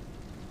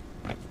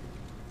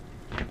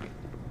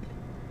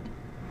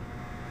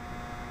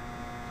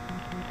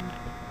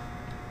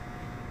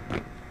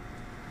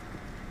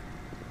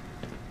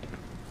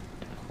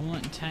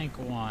 Coolant tank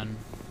 1.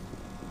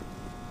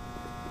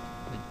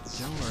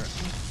 The door.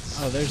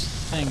 Oh, there's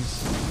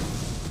things.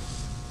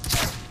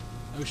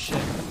 Oh shit.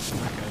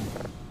 Not good.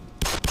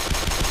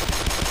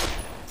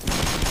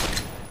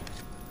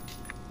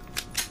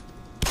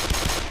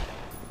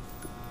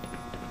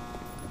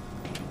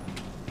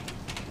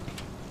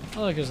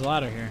 Oh look, there's a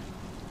ladder here.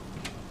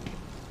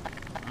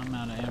 I'm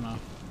out of ammo.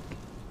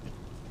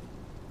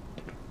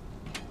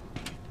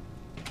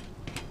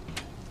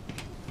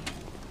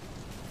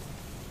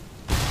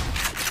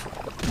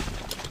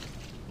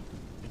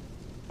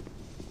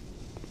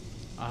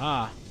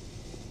 Aha.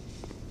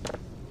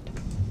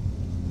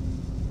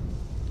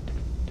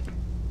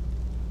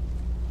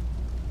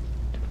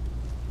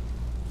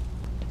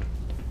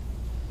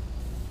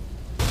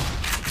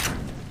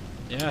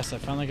 Yes, I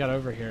finally got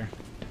over here.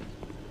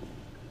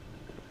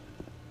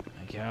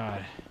 My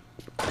God.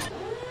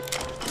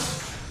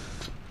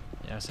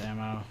 Yes,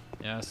 ammo.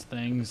 Yes,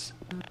 things.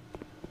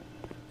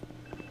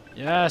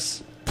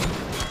 Yes!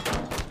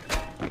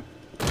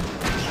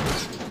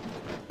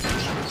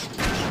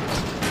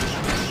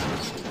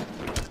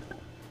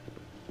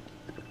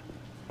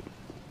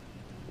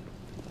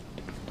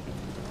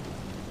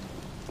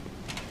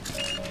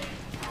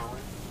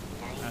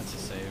 That's a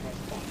save.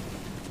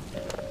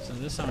 So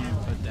this I'm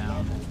gonna put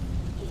down.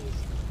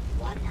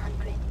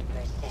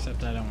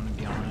 Except I don't want to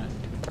be on it.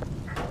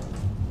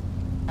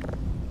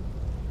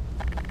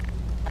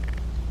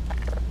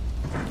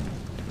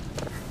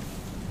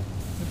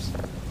 Oops.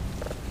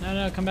 No,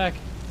 no, come back.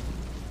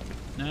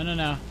 No, no,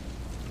 no.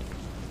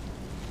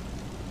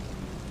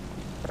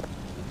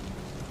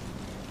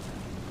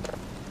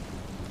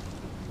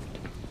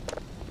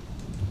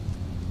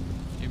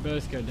 You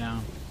both go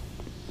down.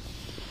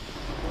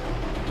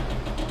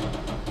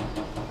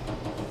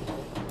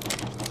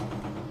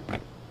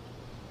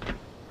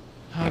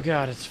 Oh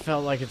god, it's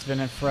felt like it's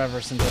been forever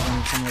since I've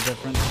done somewhere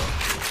different.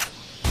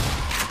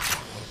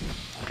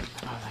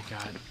 Oh my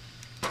god.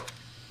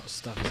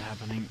 Stuff is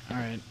happening.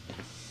 Alright.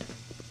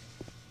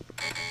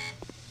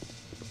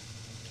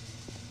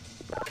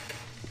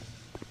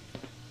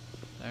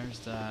 There's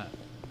that.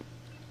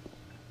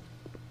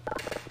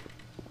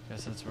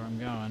 Guess that's where I'm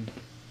going.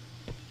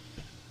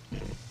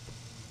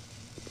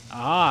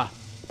 Ah!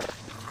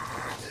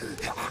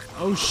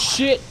 Oh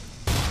shit!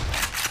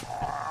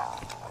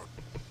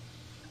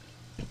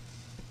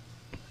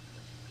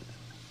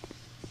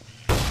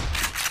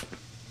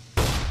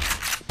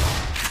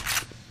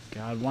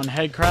 God, one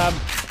head crab.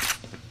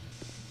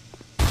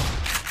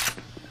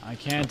 I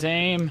can't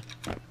aim.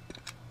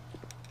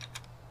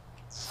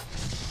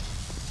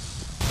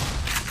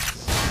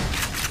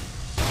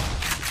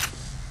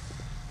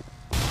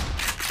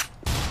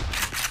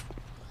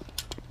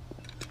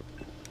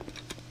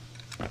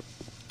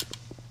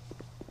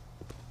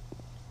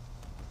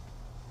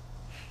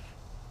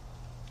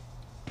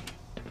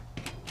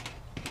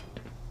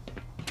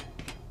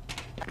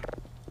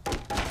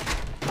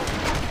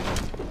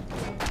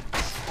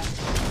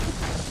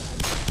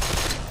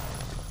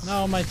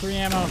 No, my 3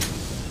 ammo.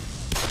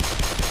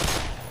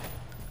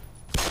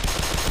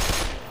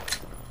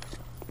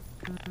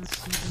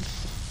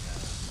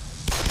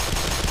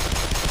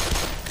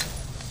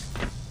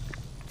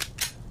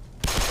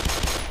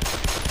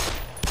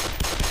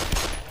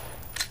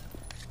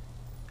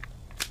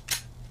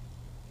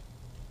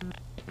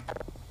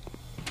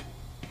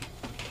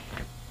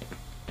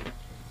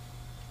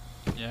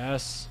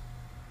 Yes.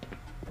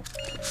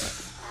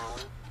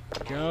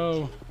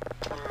 Go.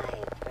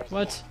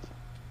 What?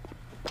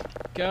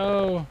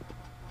 Go.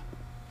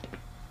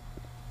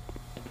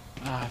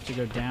 Ah, I have to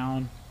go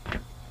down.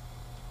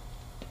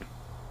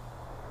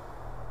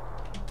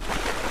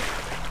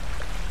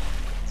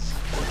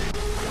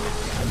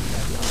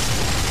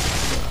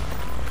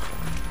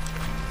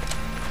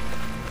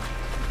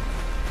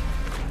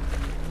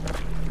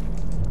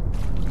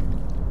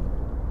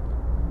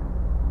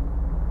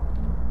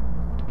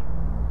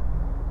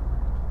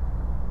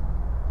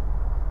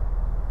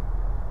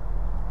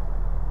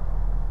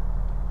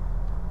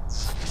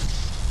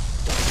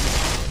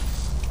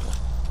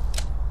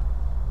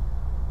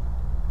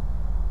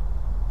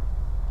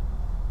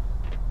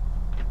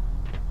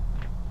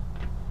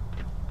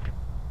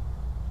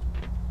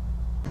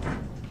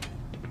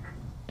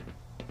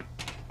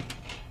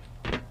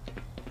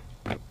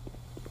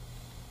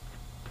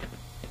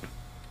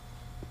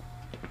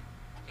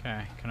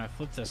 Okay, can I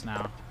flip this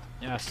now?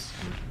 Yes.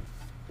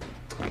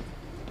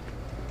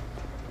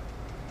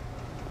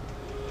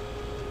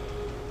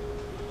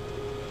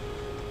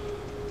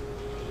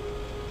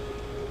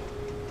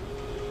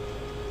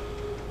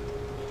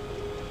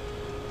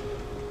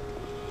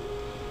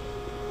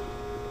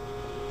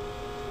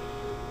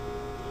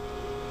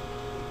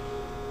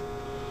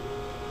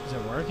 Is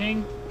it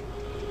working?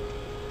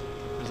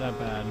 Or is that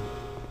bad?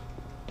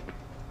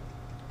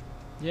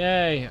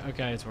 Yay!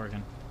 Okay, it's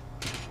working.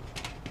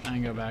 I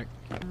can go back.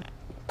 Yeah,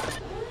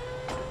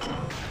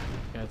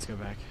 let's go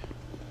back.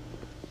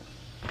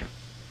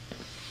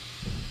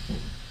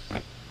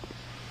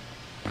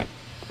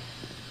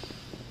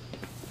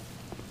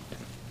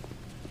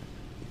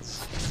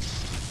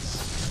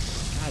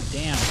 God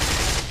damn.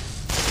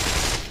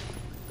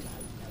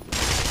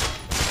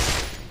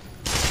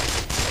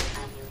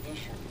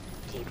 Ammunition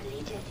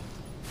depleted.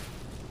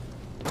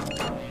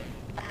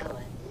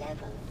 Power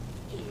level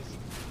is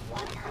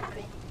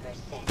 100%.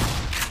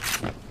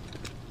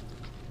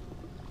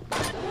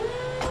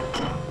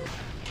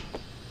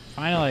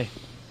 Finally.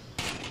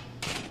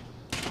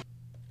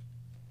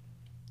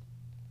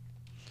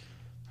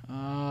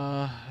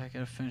 I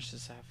gotta finish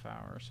this half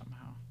hour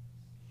somehow.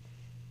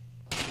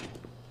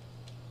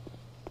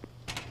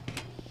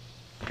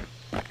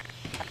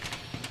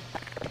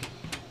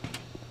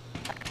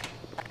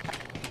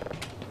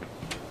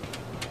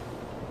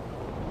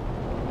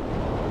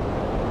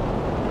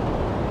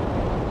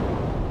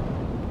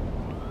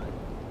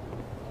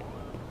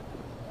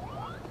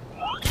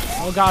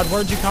 Oh God,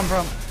 where'd you come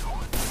from?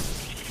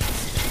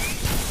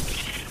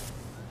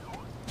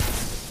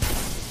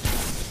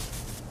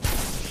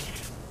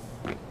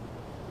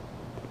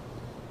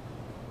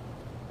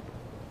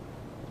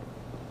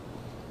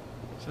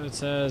 So it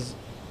says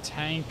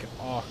tank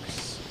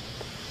ox.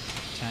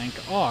 Tank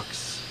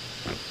ox.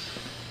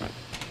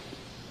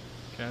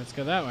 Okay, let's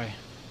go that way.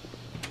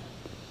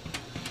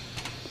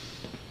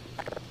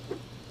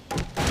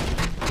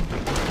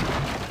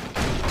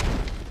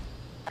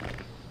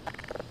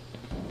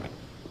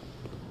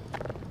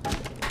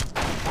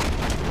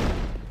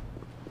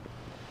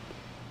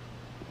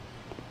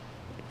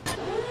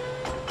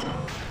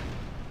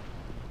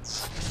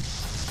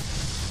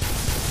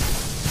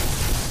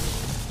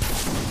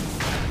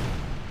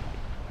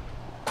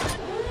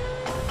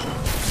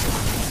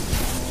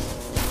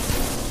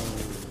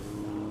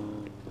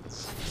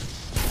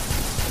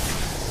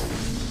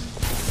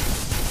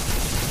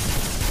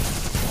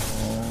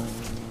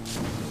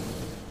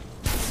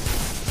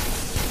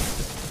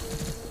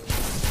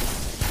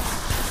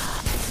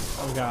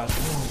 Oh God.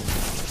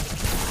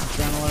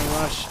 Adrenaline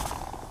rush.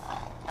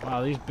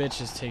 Wow, these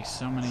bitches take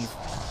so many.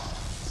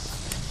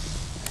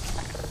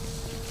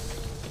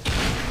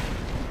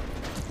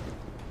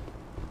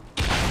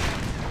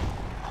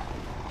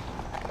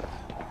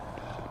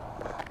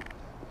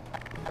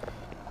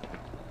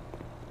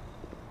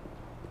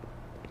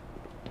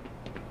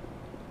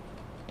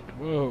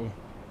 Whoa.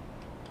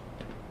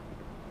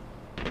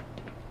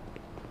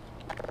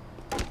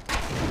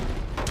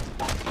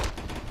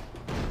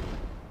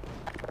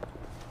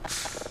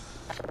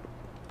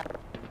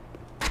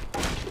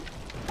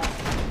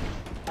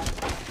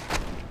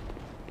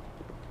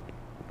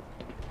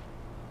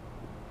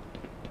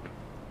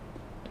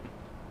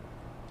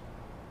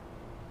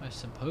 Am I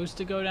supposed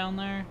to go down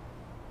there?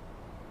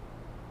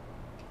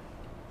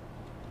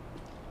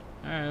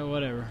 Alright,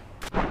 whatever.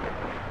 Oh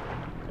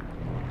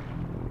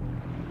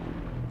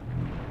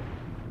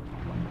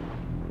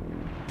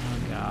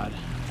God.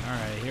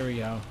 Alright, here we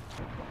go.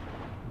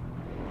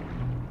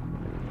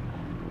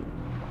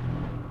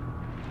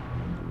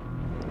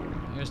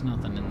 There's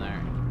nothing in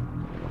there.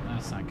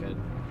 That's not good.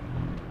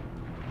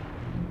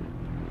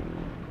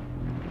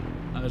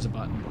 Oh, there's a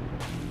button.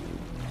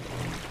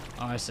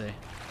 Oh, I see.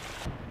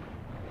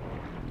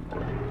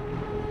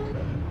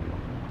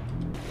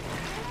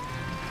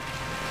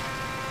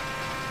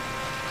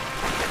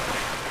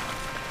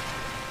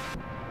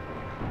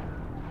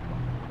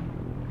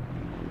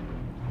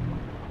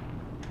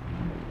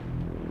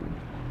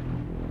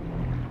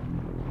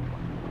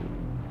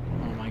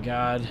 Oh my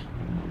god.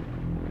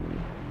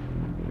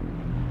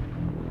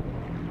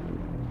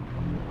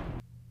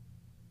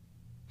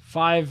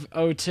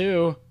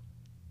 $502.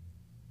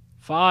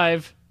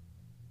 5.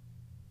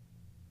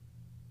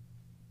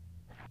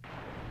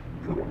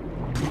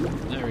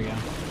 There we go.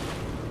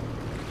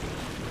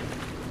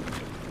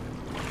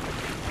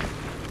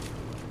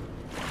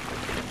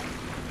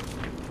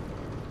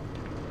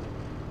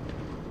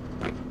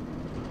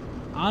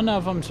 I don't know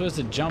if I'm supposed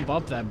to jump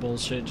up that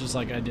bullshit just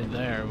like I did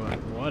there, but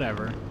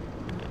whatever.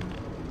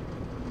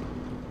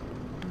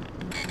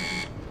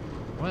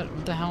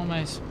 What the hell am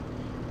I...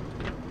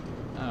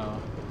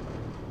 Oh.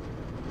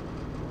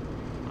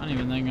 I don't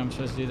even think I'm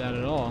supposed to do that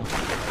at all.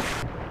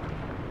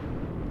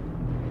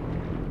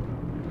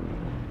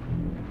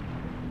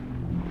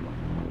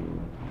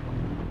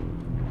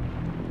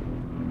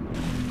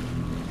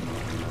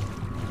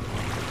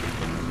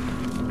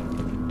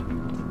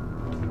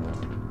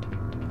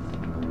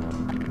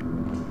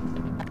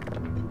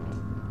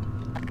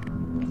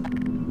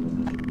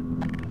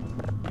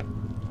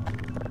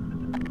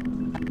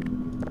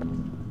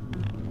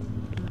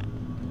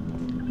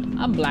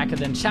 I'm blacker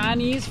than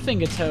Chinese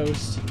finger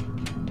toast.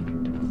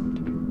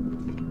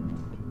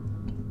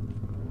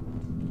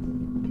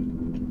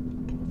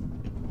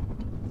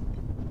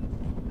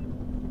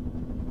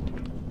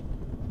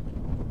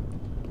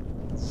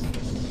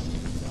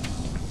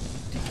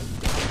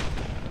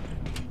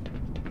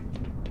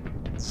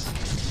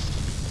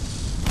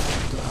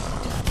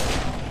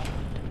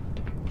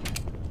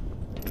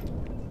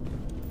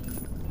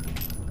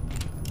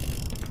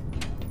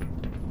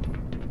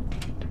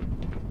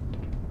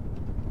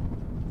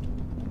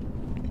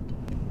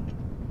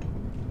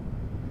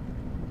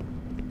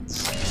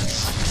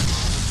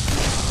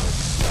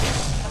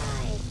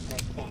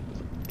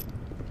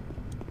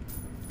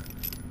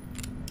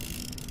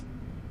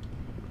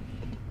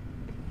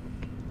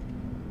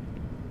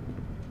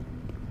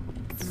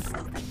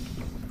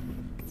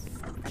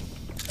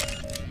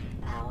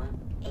 Power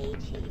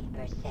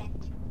 80%.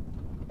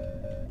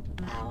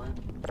 Power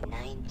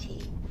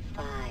 95%.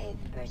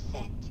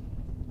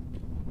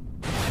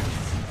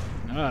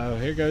 Oh,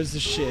 here goes the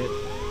shit.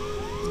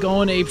 It's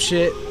going ape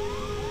shit.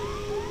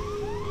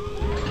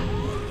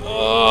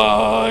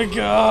 Oh my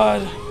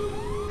god.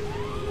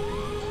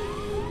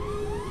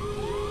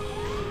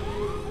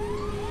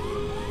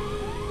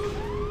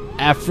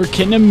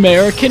 African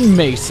American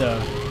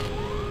Mesa.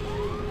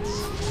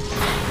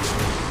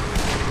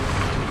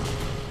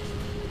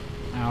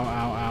 Ow,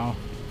 ow, ow.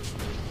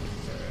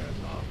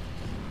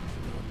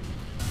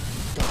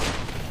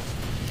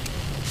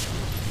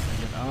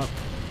 Get up.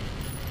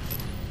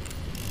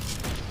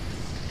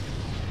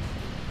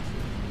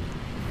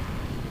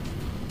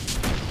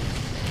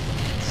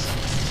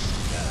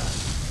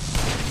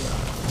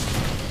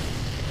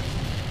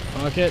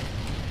 Fuck it.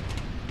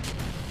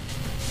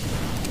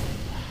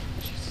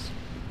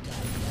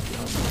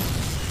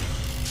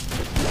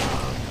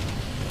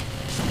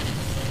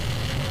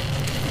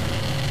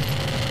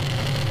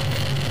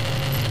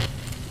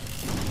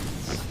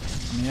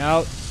 Let me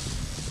out.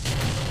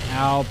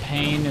 Ow,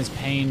 pain is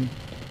pain.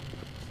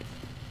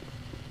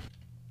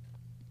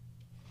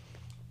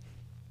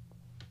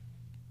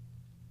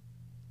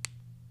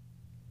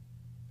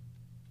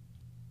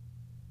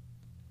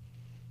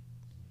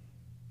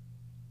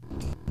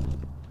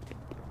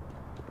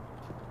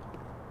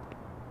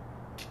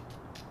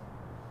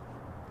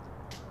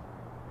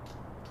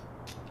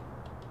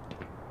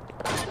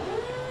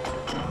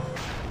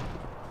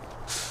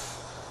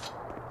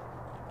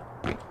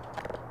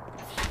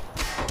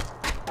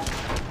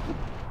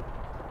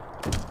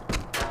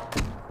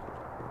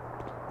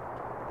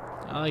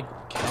 I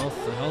like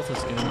health. The health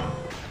is good.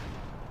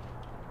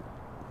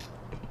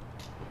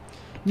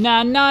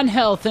 Nah,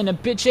 non-health and a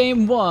bitch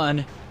ain't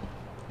one.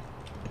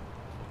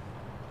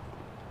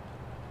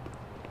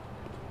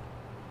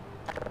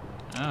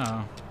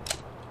 Oh.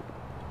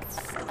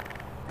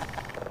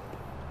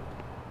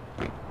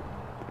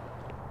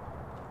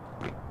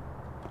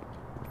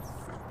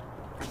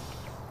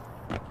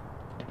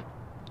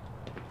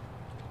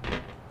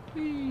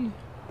 Whee.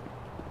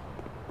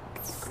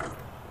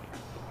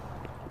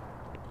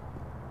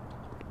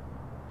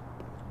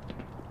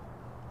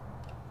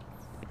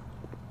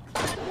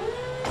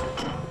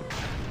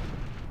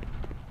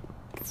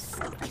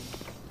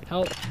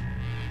 Help.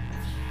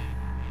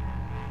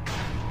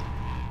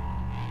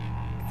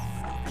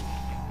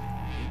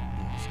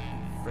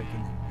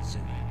 Freaking zoo.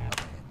 Up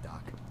ahead,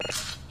 Doc.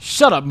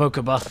 Shut up,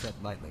 Mokuba. Tread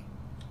lightly.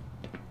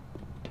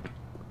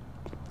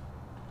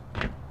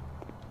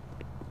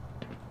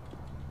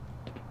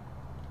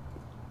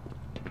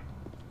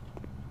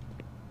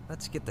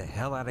 Let's get the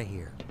hell out of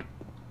here.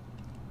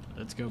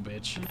 Let's go,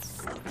 bitch.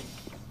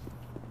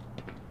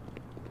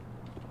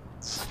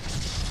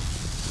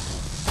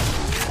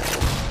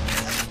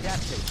 that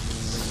taste?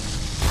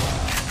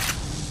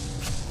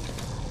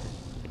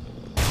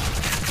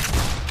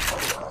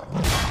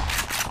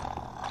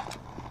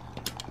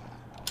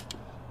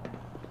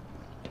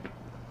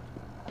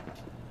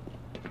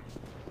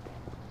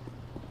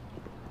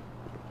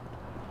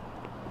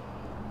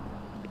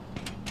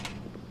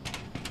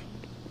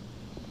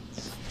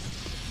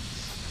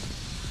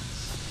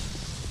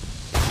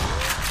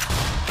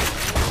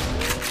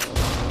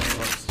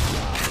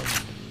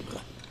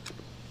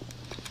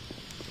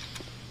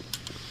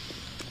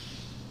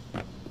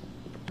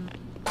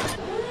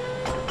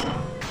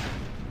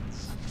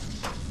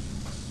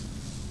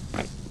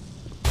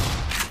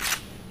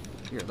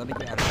 Here, let me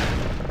grab it.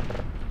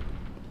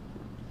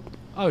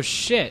 Oh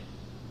shit.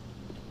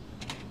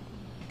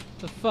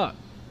 The fuck?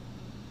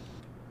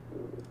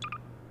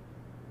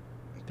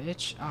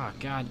 Bitch. Oh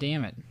god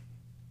damn it.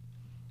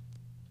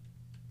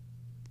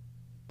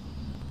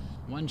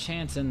 One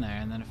chance in there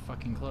and then it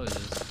fucking closes.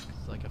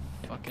 It's like a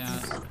fuck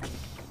ass.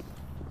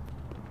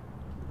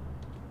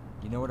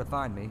 You know where to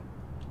find me.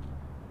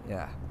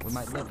 Yeah, we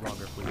might live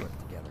longer if we work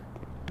together.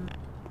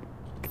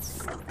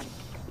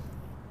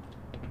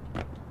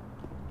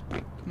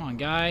 Come on,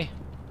 guy.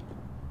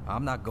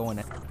 I'm not going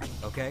in.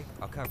 Okay?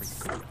 I'll cover you.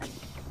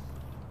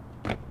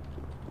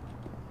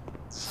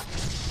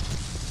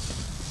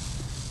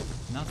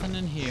 Nothing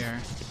in here.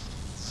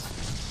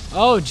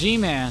 Oh,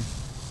 G-Man.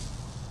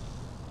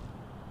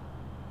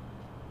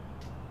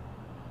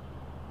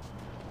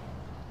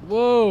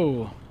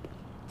 Whoa.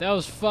 That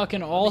was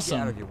fucking Get out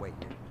awesome. of your way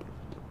here.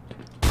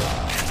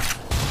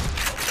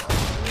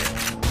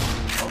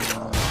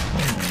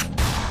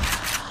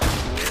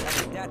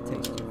 How did that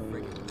taste, you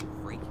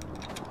friggin' freak?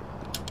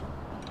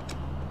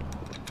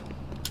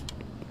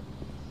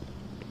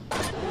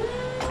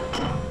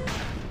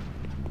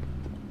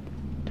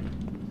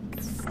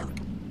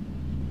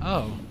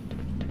 Oh.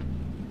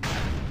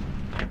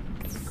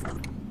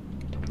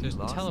 There's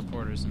Lost?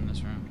 teleporters in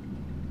this room.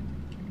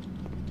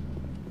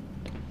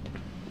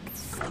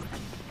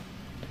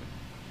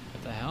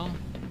 What the hell?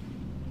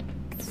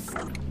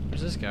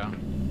 Where's this go?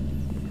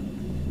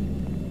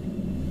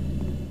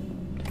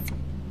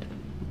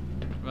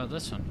 What about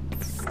this one?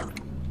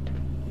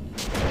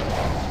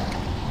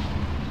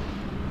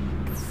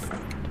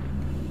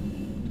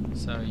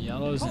 So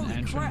yellow's an Holy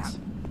entrance. crap!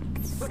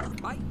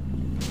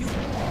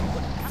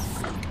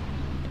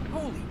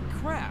 Holy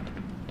crap!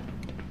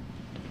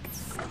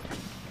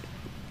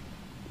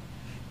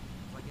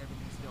 Like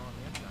everything's still on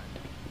the inside.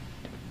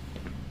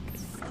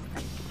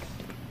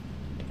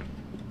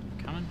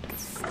 Coming?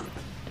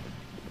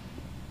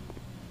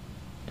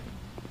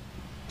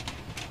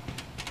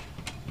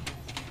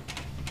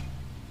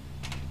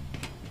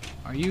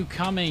 Are you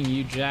coming,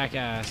 you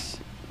jackass?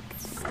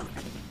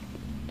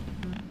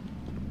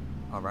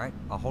 Alright,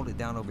 I'll hold it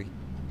down over here.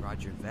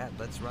 Roger that,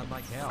 let's run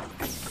like hell.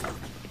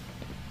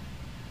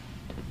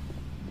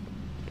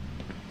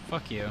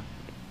 Fuck you.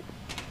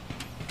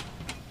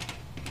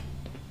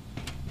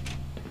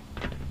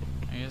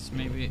 I guess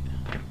maybe...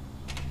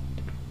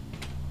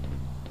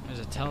 There's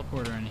a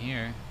teleporter in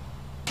here.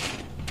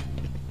 Wait,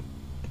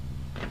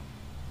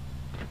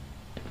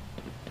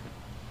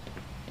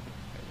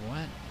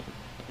 what?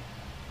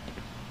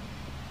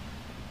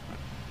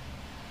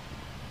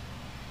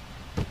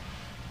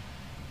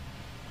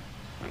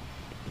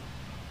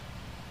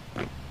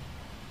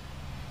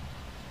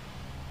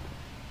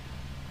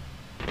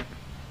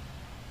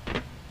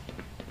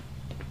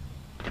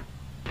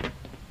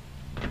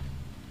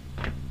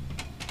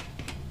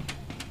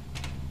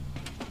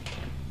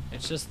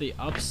 It's just the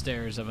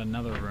upstairs of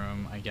another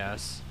room, I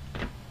guess.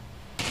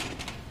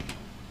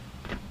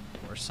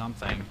 Or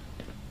something.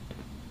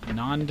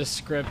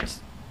 Nondescript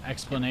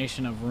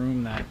explanation of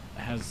room that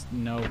has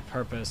no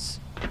purpose.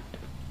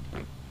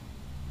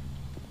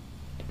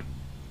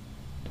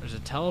 There's a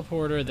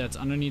teleporter that's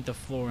underneath the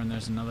floor and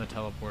there's another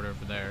teleporter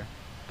over there.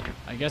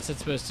 I guess it's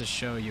supposed to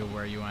show you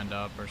where you end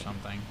up or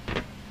something.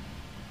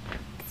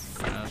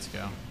 Alright, let's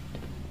go.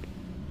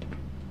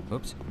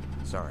 Oops,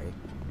 sorry.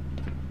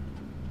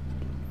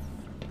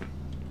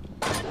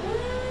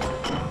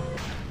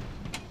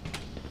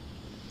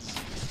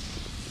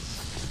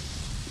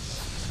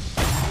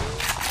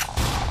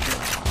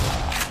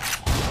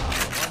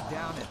 One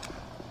down it.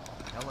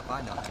 Hell if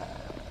I know.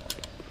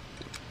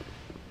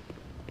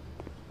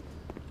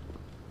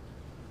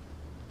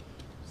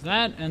 Is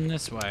that and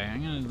this way?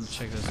 I'm gonna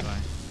check this way.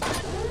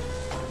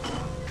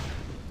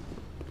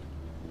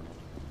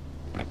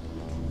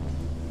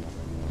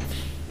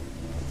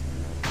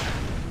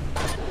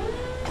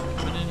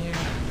 Coming in here.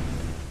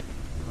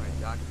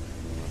 Alright, Doc.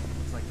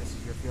 Looks like this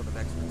is your field of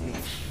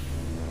expertise.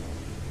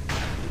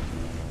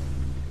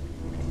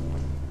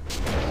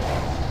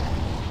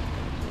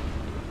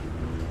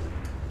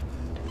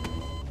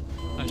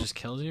 I just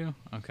killed you?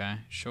 Okay,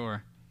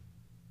 sure.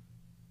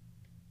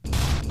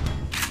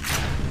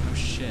 Oh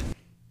shit.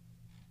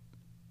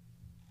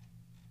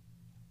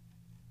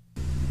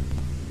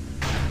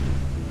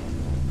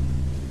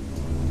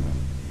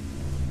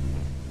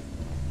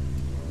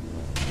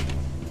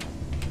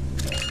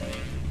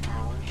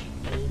 Power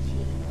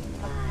 80%.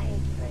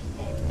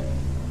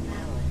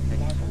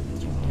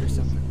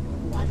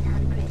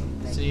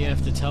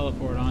 have to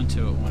teleport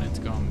onto it when it's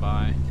going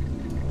by.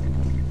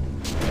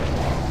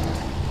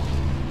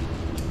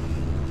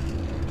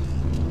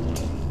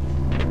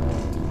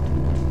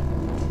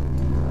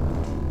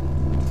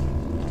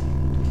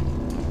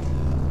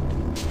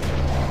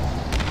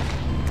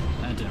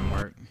 That didn't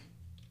work.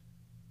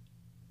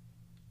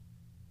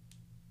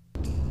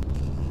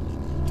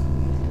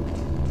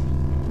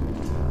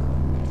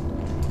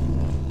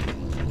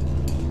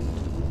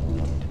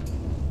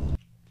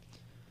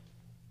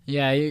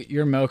 Yeah,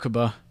 you're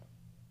Mokuba.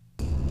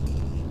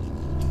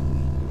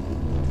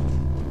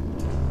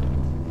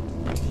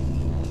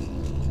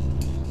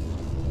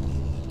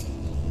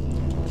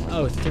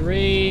 Oh,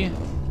 3.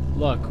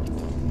 Look,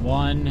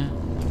 1.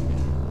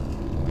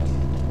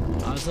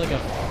 I was like a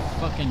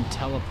fucking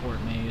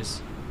teleport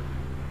maze.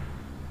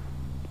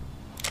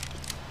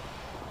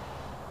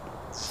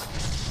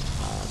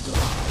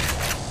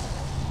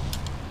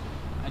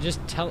 I just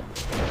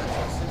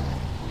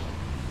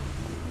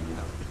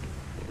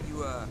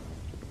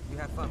You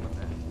have fun with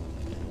that.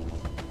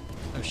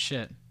 Oh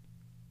shit.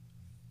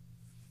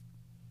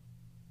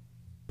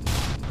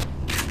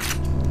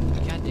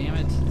 God damn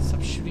it.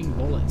 Stop shooting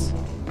bullets.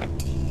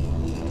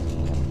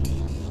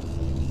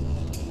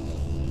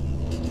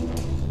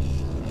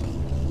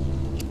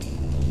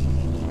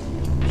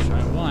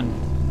 Try 1.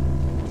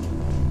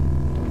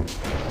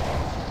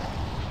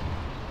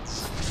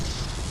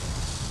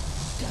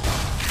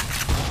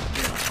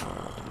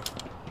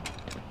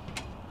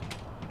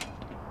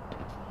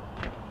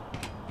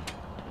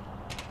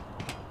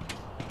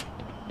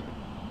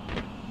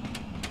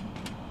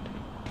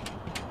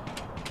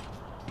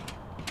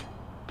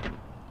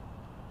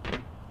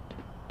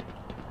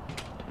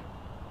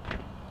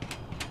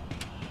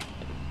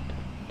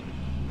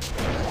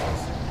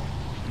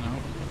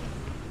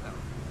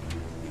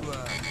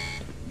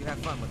 You have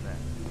fun with that.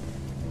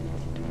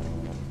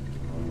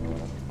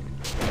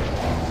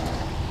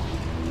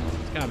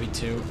 It's gotta be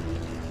 2.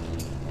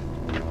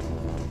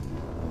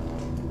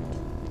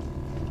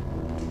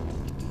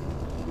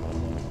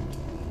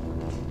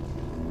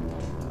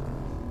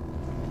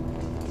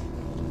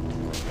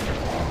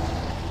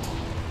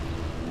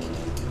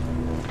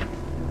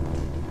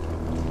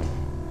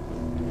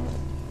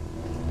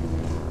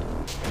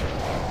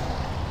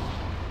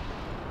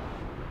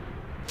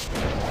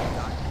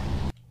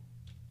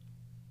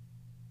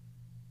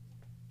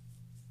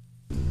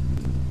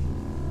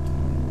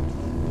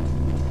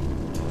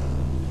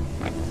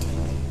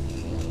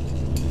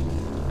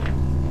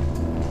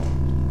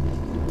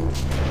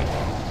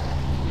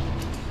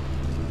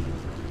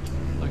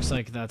 Looks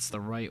like that's the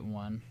right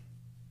one.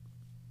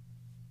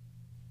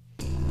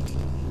 4,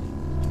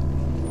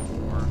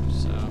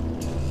 so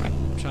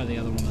try the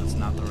other one that's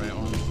not the right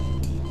one.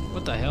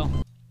 What the hell?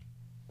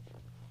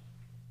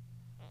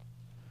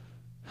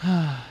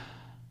 Try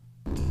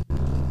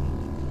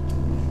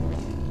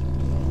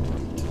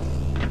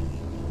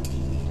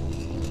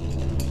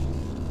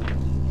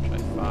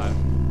 5.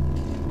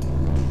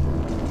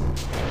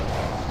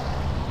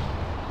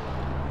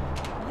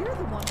 You're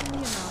the one from the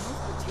Anomalous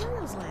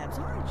Materials Labs,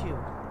 aren't you?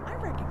 I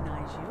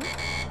recognize you.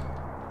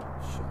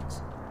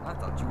 Shucks. I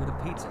thought you were the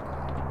pizza guy.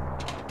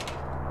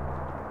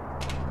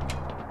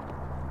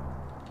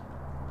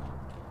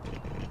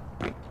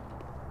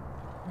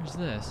 Where's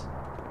this?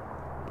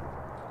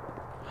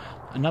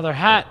 Another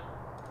hat!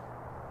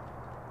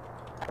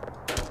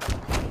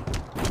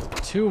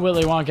 2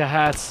 Willy Wonka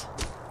hats.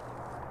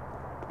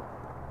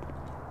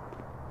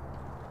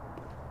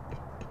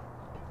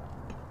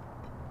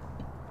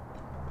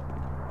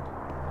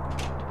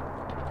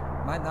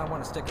 Might not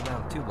want to stick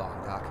around too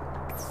long, Doc.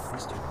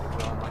 These two are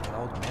growing like an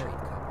old married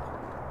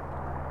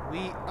couple.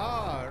 We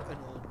are an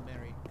old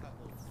married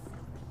couple.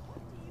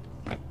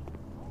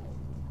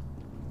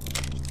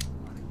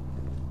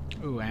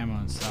 Ooh, ammo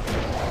and stuff.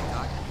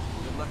 Doc,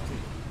 good luck to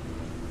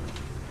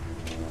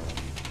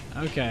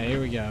you. Okay,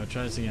 here we go.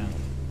 Try this again.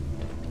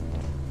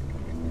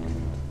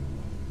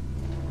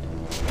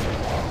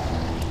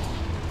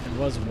 It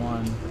was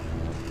 1.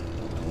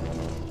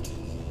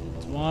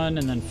 It's 1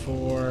 and then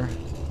 4.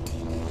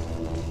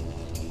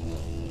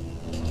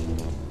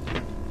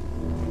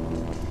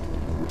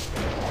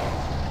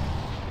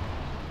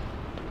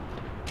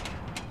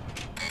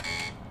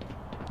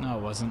 No,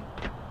 it wasn't.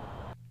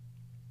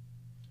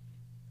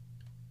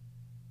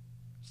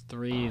 It's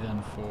 3,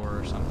 then 4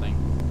 or something.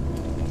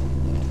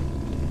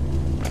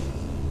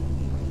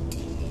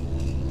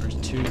 Or it's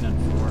 2, then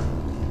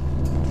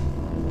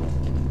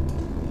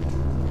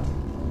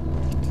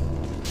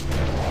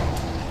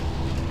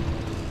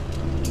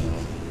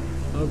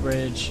 4. Low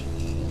bridge.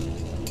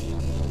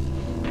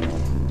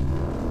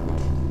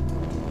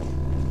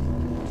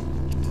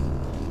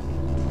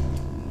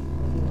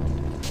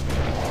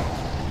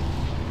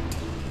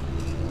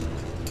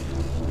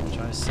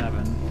 Try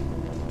 7.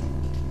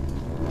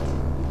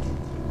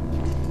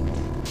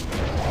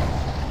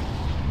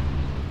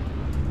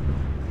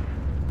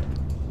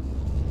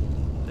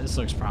 This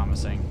looks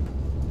promising.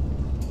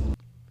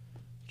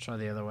 Try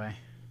the other way.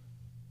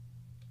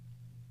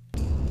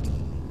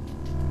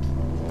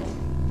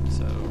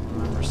 So,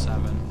 remember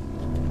 7.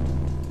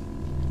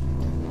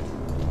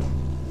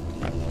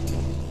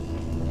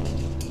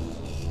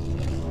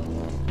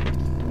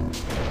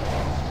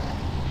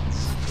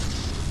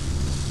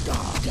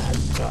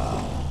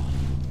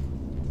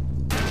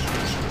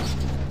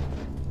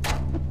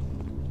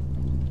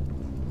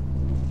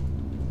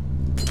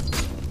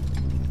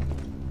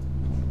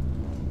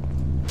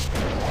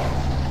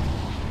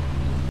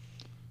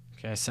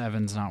 Okay,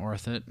 7's not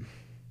worth it.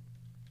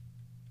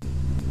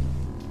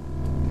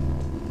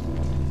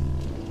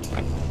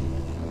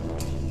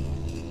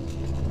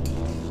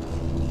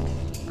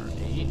 Or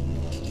 8.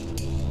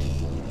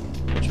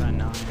 Try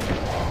 9.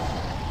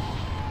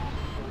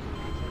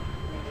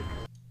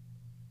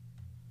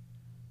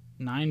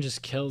 9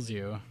 just kills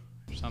you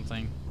or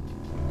something.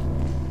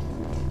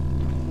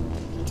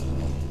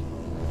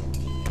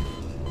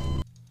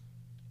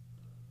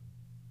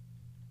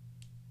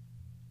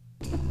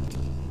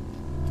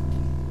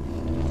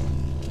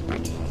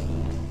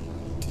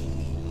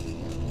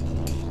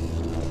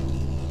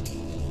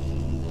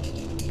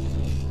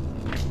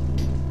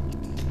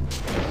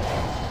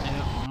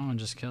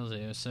 Just kills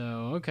you, so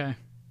okay.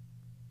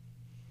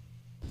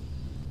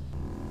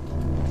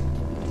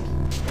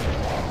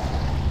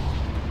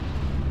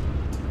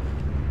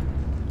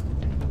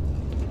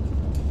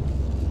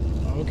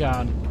 Oh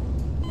god.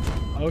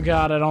 Oh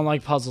god, I don't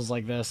like puzzles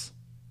like this.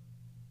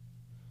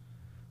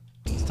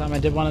 This time I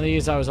did one of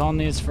these, I was on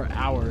these for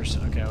hours.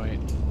 Okay, wait.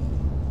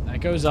 That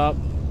goes up.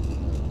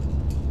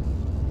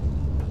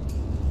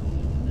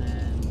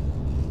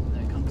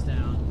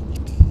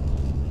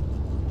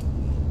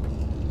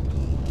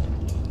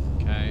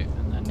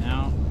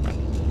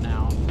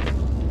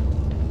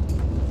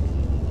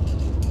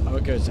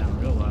 It goes down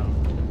real low.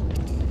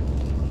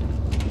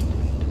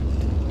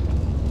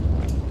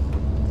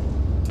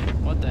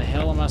 What the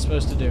hell am I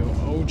supposed to do?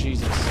 Oh,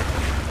 Jesus.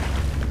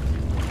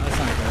 That's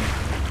not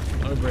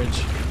good. Low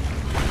bridge.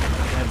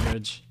 Dead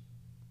bridge.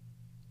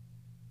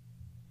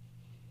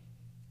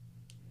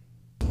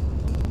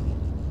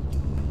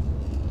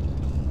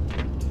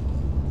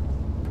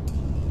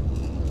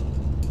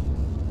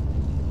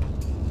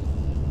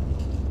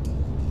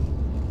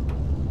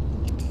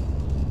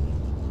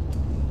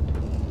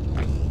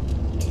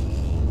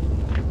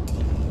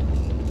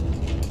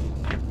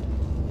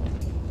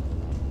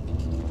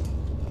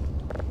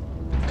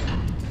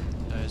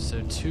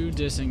 Two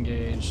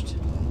disengaged.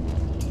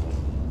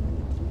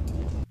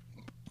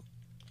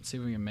 Let's see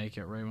if we can make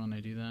it right when I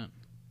do that.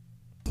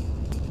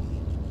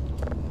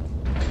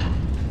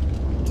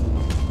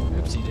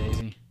 Oopsie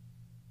daisy.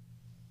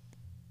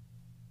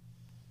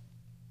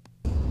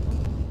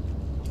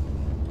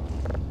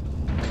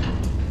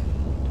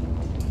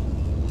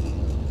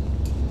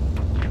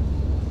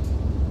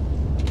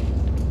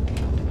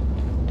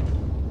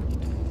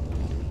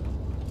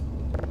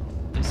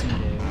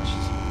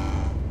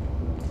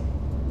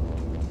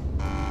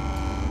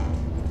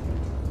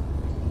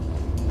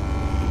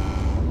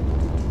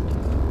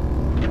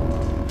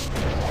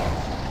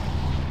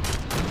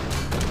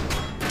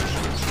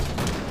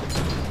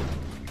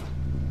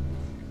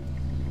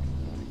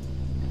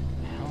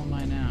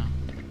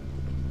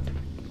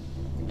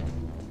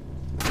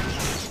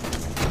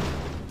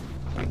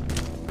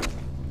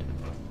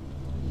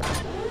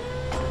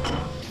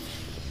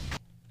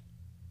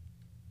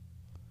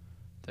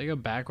 Did I go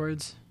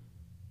backwards?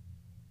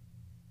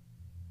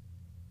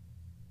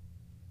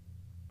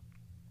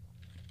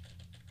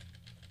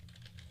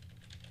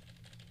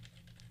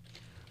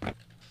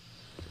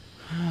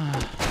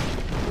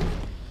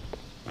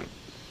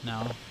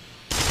 No.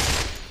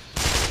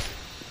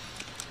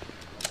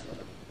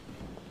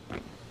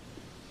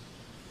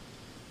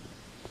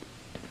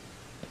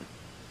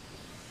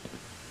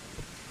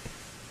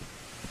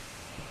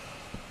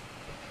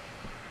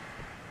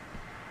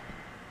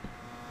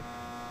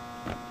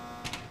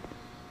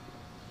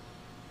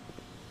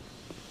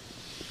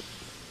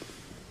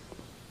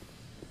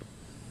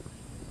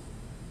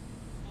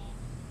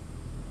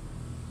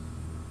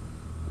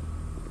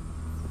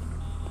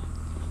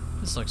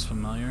 This looks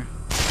familiar.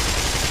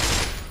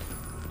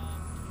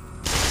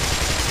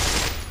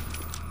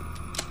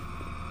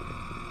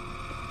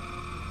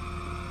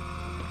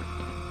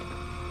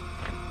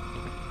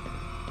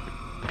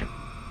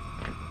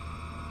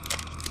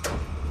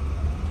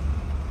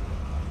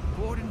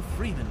 Gordon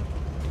Freeman,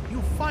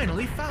 you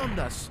finally found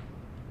us!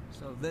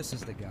 So this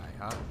is the guy,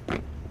 huh?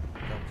 Thought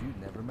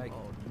you'd never make it.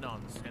 Oh,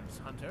 nonsense,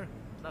 Hunter.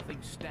 Nothing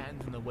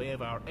stands in the way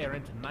of our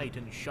errant knight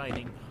in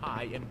shining,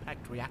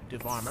 high-impact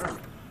reactive armor.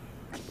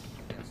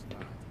 Guess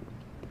not.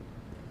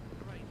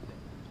 Right then.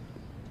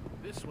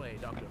 This way,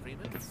 Dr.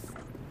 Freeman.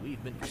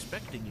 We've been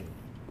expecting you.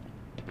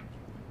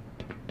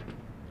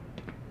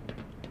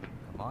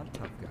 Come on,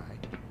 tough guy.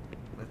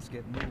 Let's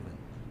get moving.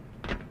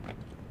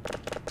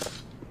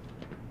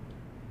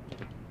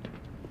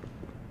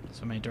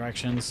 So many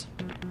directions.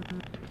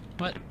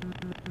 What?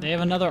 They have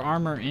another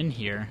armor in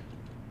here.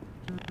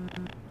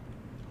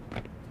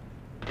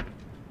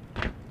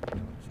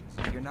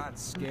 Jesus, you're not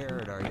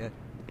scared, are you?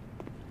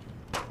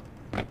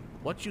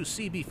 What you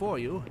see before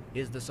you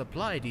is the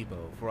supply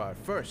depot for our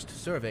first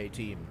survey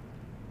team.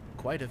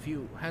 Quite a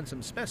few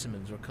handsome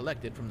specimens were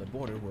collected from the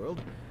border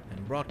world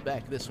and brought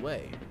back this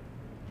way.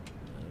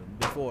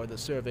 Before the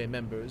survey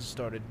members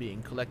started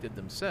being collected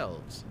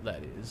themselves,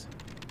 that is.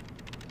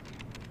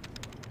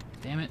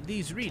 Damn it.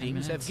 These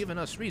readings have given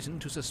us reason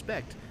to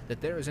suspect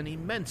that there is an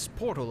immense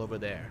portal over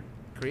there,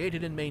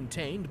 created and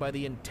maintained by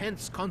the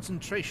intense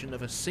concentration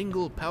of a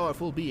single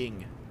powerful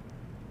being.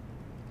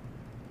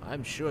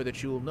 I'm sure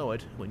that you'll know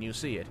it when you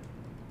see it.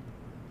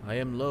 I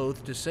am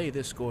loath to say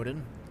this,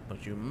 Gordon,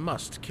 but you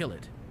must kill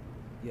it.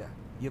 Yeah,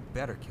 you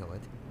better kill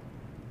it.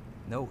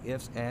 No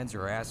ifs, ands,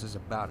 or asses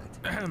about it.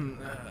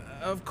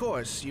 Of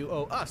course, you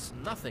owe us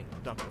nothing,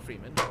 Dr.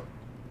 Freeman.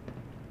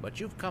 But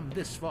you've come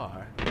this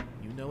far.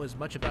 You know as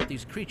much about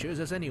these creatures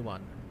as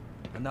anyone.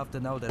 Enough to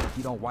know that if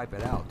you don't wipe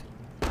it out,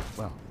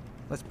 well,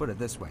 let's put it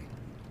this way.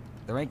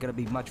 There ain't gonna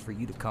be much for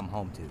you to come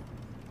home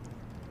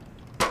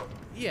to.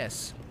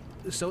 Yes.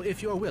 So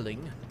if you're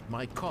willing,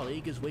 my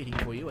colleague is waiting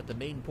for you at the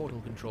main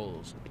portal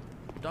controls.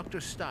 Dr.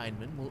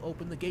 Steinman will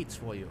open the gates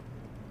for you.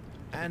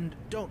 And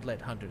don't let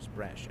Hunter's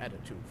brash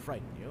attitude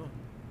frighten you.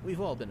 We've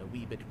all been a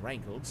wee bit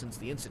rankled since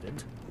the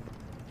incident.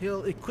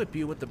 He'll equip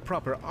you with the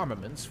proper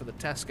armaments for the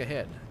task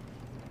ahead.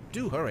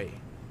 Do hurry.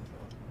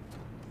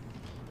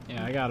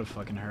 Yeah, I gotta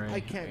fucking hurry.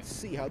 I can't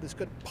see how this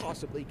could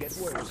possibly get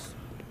worse.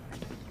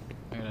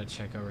 I gotta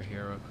check over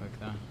here real quick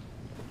though.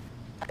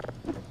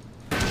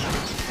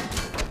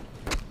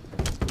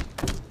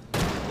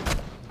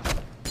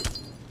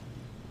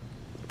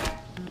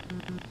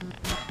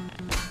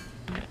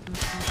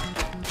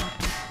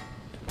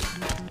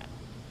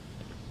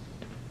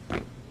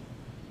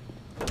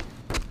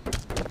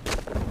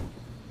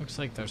 Looks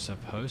like there's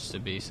supposed to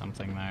be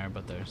something there,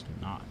 but there's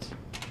not.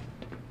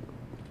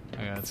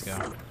 Okay, let's go.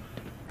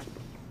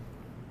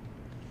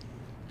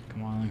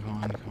 Come on,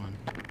 come on, come on.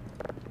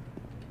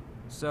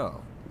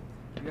 So,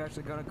 you're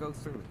actually gonna go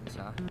through with this,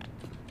 huh?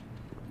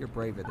 You're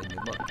braver than you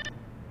look.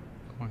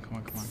 Come on, come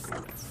on, come on,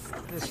 come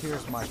on. This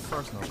here's my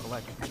personal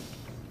collection.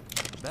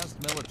 Best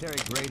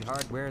military-grade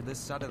hardware this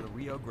side of the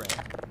Rio Grande.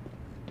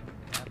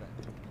 Have it.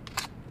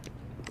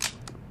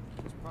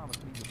 Just promise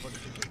me you'll put it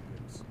to good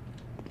use.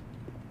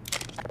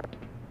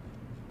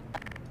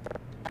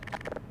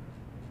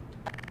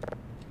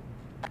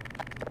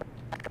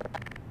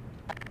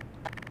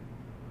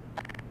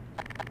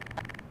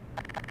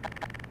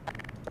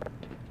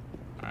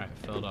 Alright,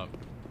 filled up.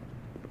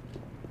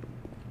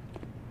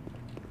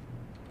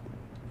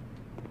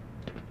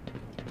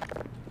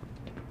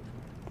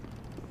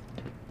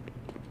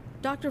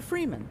 Dr.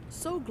 Freeman,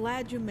 so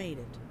glad you made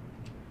it.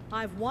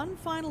 I've one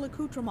final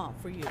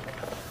accoutrement for you.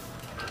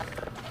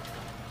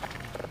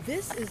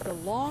 This is the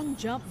long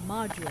jump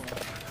module.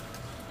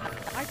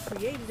 I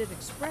created it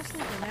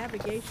expressly for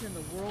navigation in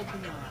the world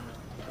beyond.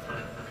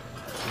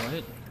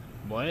 What?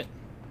 What?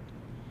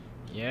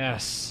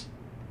 Yes.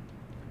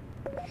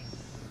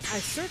 I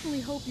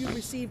certainly hope you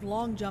received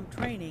long jump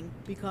training,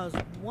 because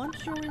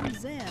once you're in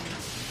Zen,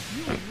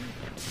 you will need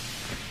it.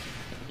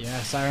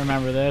 Yes, I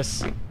remember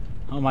this.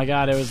 Oh my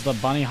god, it was the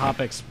Bunny Hop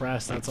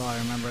Express, that's all I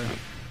remember.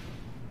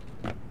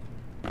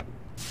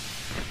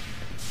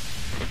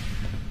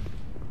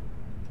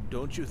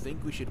 Don't you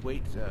think we should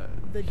wait,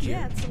 The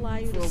here jets allow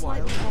you for to a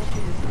while? slightly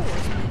alter your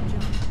course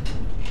mid-jump.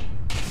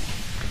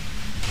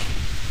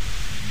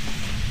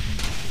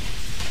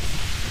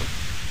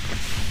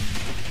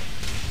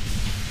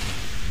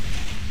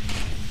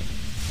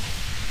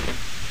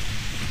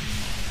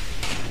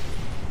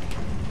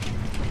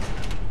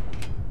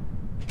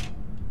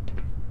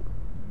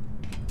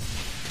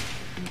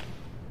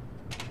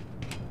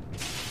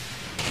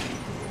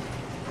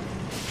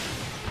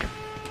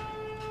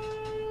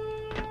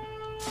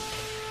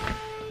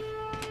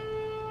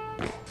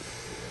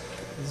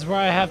 This is where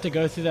I have to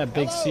go through that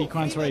big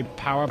sequence where you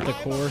power up the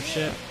core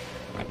shit.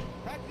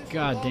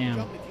 God damn.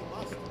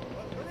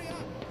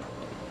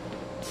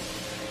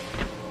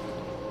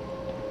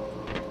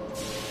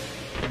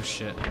 Oh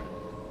shit.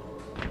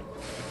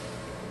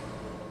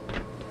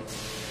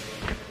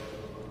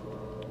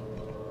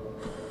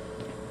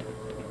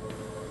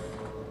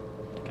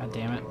 God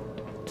damn it.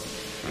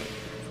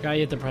 Forgot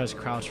you have to press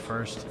crouch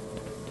first.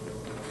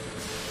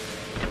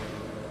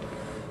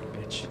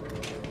 Bitch.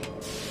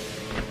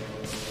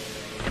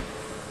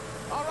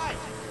 All right,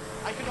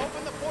 I can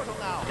open the portal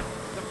now.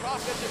 The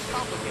process is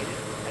complicated,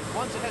 and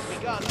once it has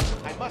begun,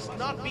 I must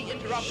not be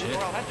interrupted Shit.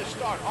 or I'll have to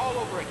start all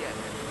over again.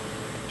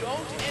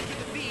 Don't enter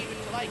the beam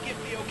until I give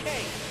the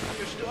okay.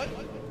 Understood?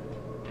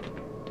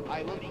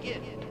 I will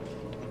begin.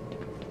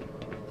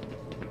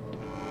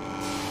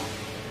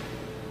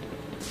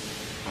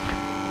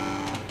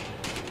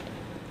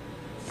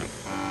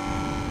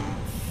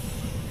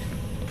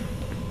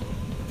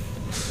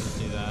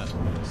 Do that.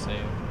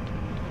 Save.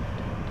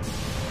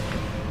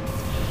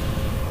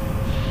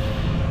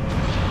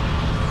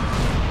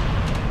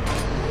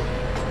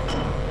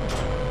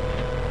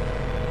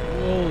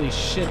 Holy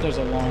shit, there's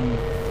a long...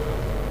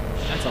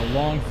 That's a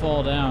long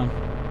fall down.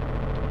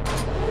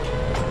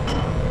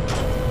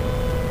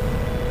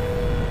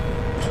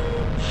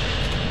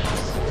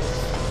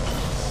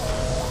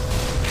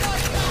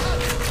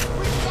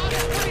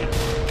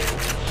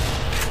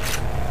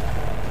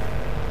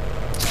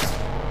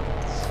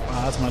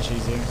 Wow, that's much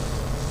easier.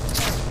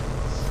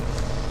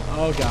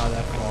 Oh god,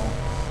 that fall.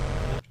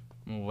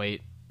 I'm gonna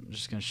wait. I'm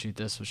just gonna shoot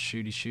this with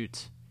shooty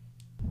shoots.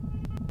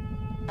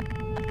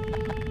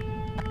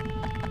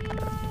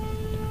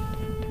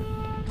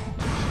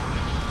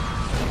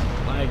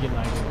 Laggy.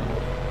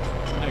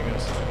 There it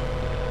goes.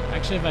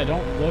 Actually, Actually, if I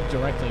don't look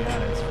directly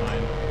at it, it's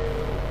fine.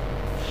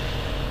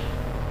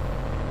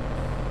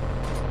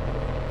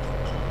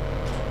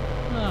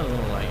 Oh, a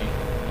little laggy.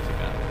 Not too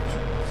bad.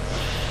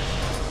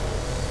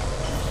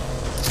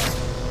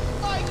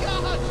 My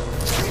God!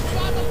 We've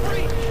got a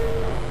breach!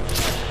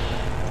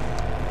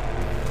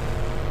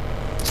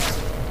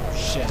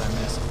 Shit, I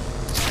missed.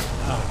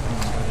 Oh, come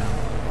on, go down.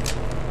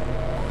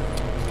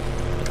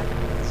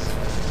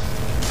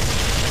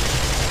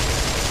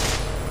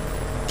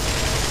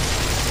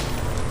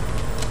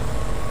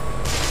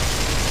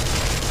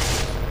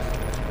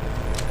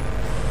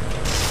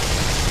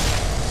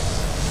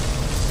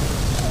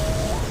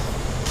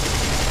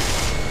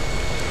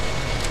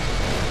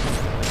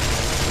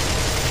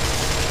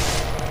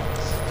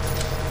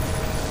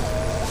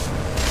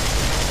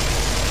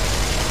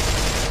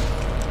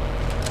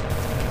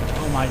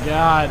 Oh my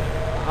god.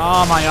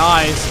 Oh, my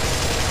eyes.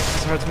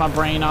 This hurts my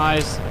brain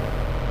eyes.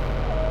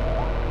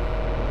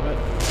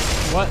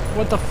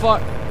 What the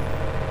fuck?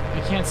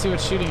 I can't see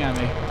what's shooting at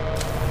me.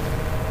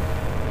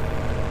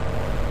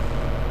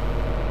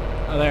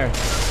 Oh, there.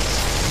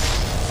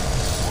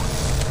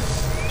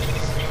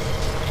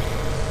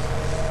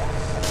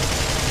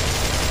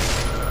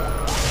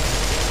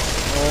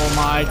 Oh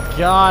my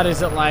god,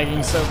 is it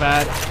lagging so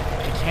bad?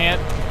 I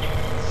can't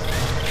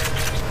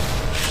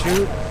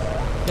shoot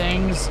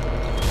things.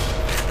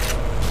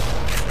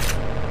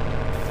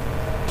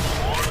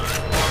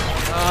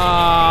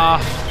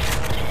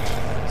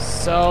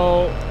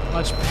 So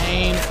much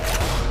pain.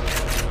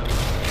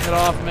 Get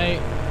off me.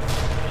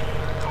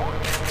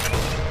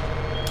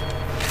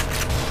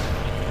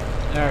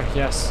 There,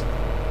 yes.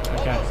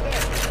 Okay.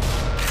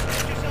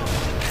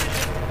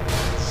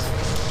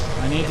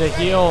 I need to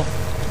heal.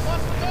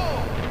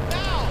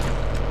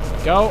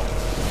 Go.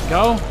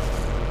 Go.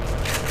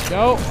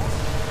 Go.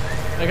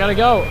 I gotta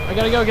go. I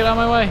gotta go. Get out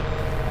of my way.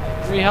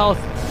 3 health.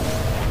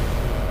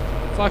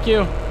 Fuck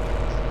you.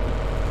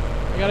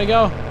 I gotta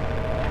go.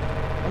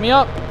 Let me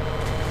up.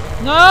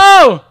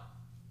 No!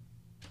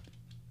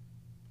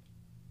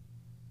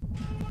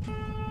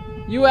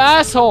 You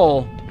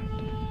asshole.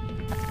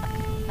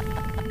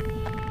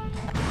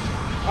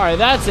 Alright,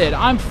 that's it.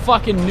 I'm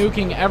fucking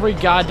nuking every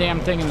goddamn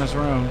thing in this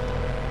room.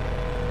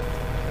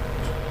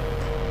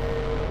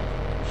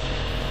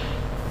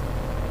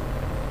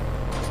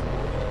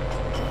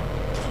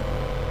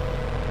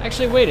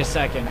 Actually, wait a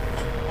second.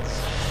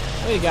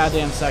 Wait a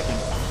goddamn second.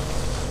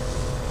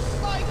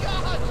 My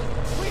God!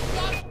 We've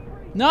got a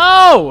breach!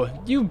 No!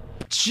 You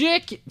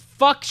chick,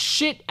 fuck,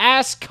 shit,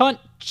 ass, cunt,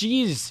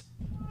 jeez.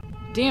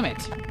 Damn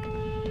it.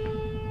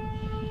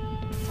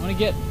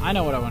 I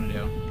know what I want to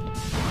do.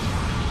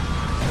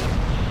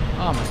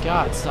 Oh my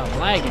god, stop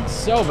lagging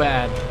so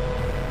bad.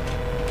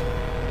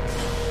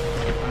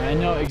 I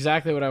know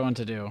exactly what I want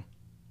to do.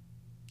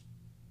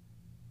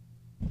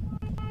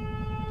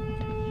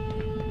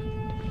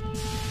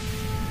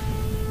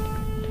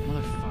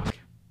 Motherfuck.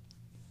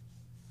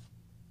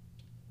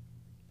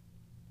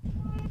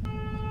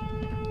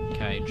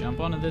 Okay, jump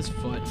onto this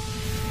foot.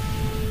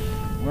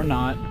 Or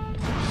not.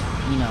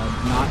 You know,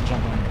 not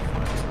jump on the foot.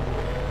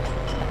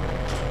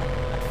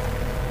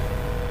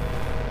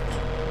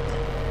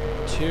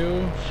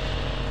 Two,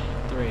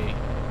 3.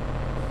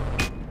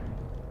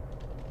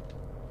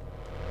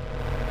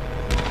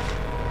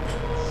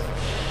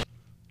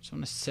 Just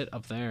want to sit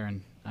up there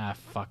and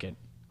fuck it.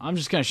 I'm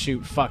just gonna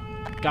shoot. Fuck.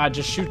 God,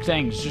 just shoot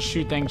things. Just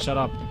shoot things. Shut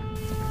up,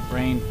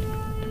 brain.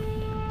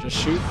 Just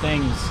shoot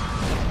things.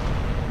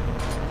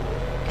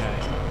 Okay.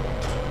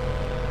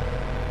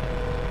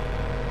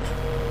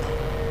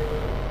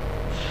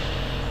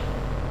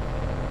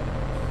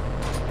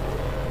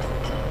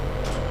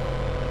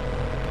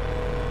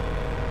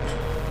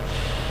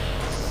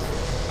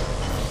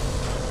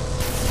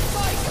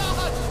 My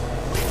God!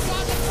 We've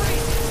got a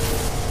breach!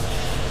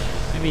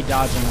 Maybe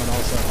dodging would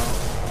also help.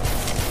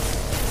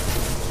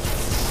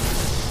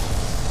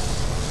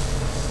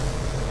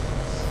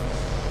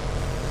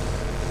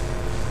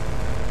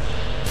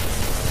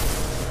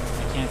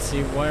 I can't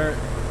see where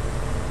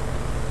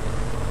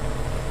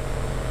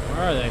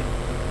are they?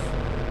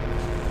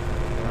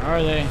 Where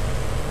are they?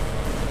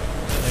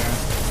 There they are.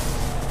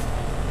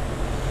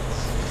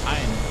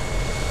 Hiding.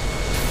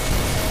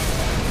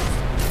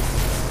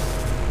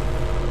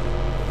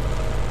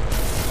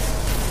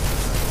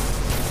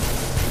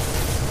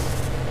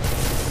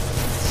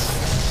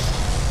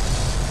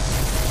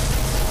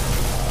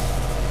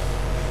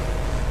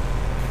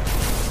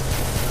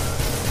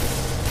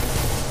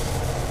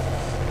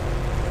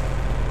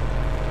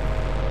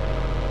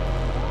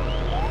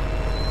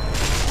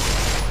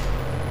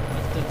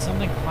 Did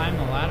something climb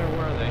the ladder?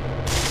 Where are they?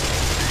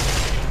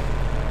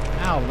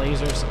 Ow,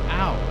 lasers.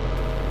 Ow.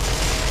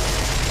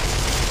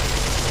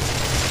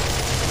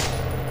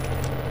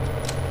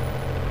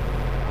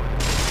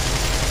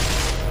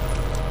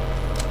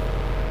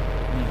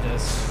 Need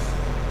this.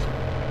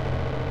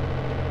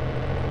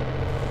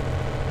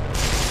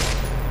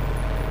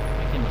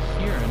 I can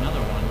hear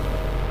another one.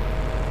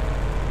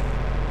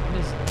 What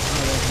is... Oh,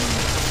 there's one.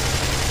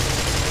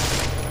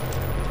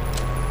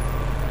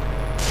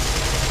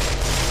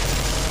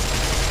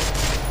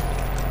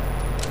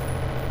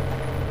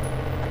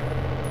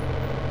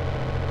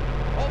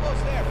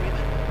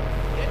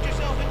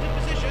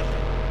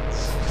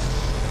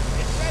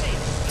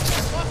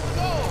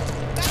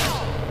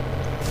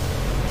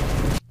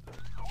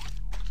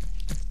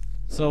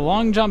 So the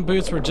long jump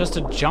boots were just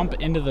to jump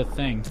into the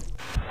thing.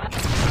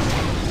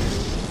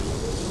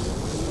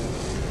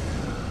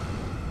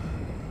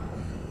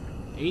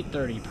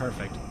 $8.30,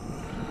 perfect.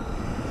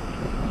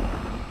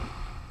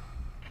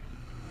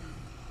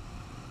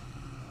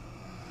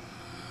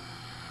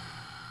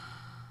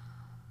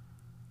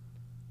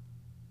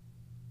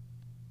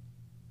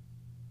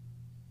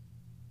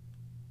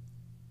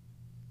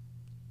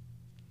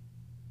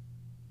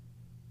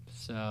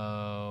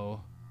 So,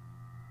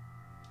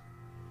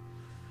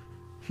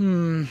 I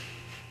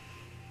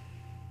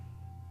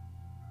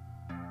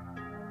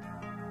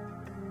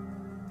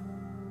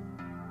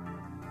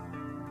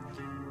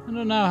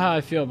don't know how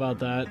I feel about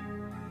that.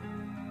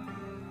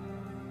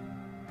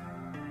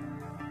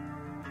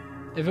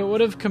 If it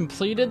would have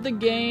completed the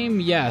game,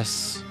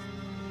 yes.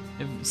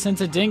 Since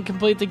it didn't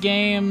complete the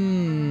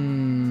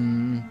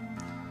game,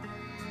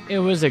 it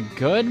was a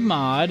good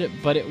mod,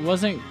 but it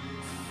wasn't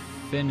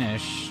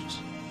finished.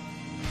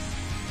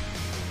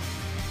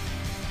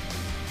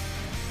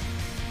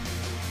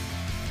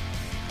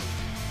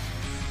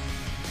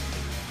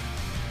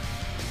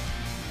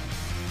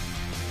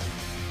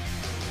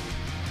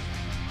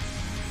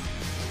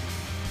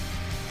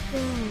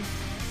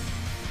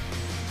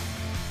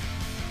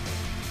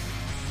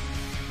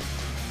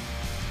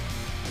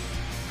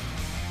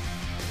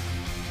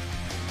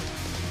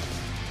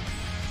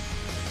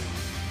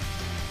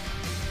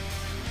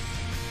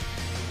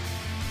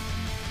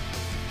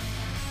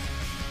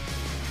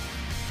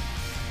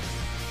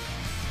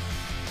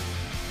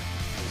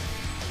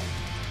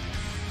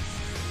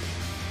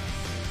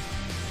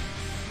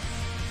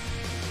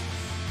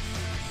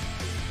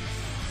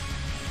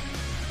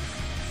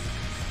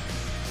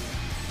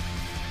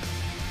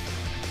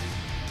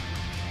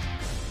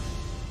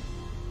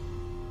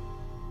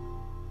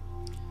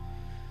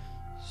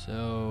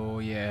 So,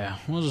 yeah,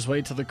 we'll just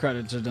wait till the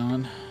credits are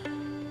done.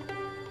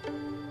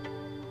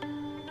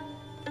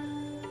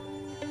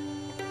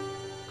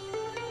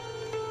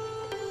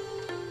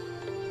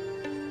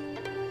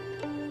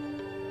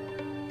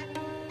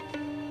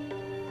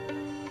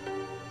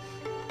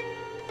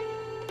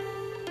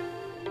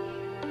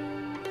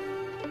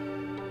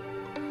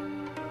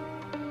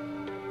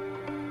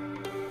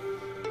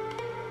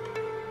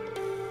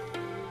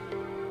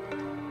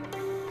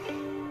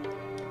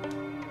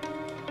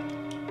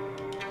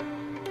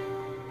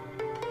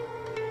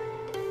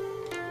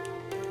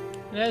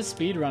 It has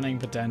speedrunning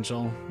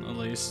potential, at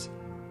least.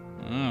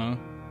 I don't know.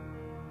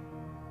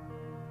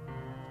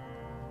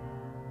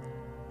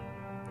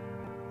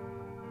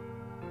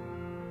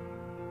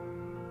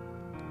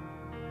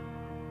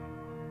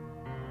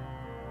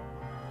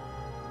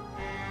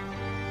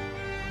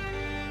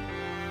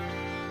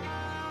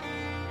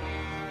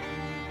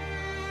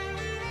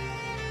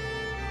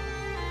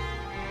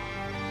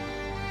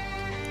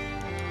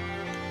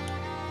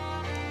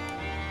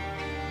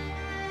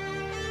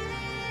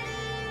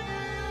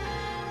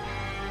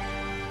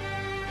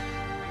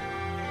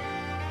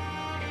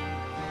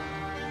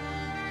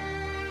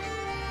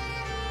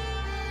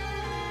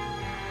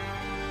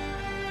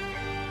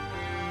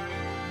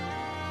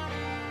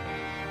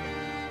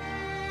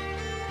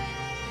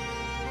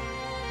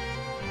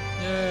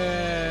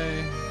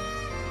 Yay!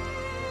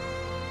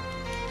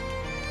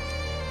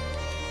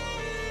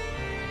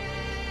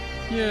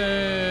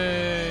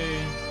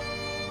 Yay!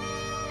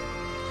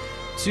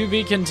 To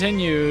be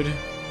continued.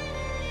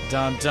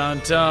 Dun dun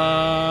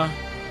dun.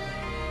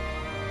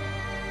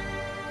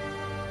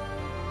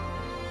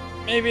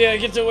 Maybe I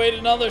get to wait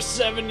another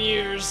 7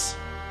 years.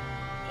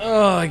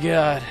 Oh my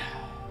god.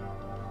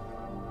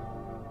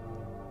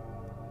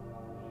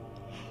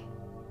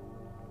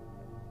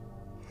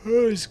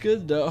 Oh, it's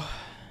good though.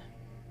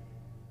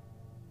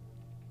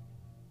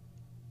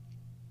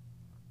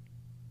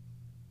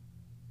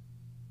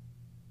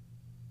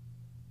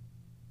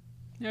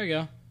 There we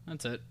go.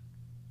 That's it.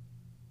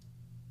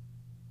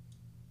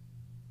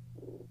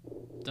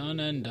 Done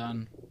and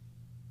done.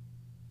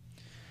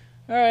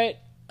 Alright.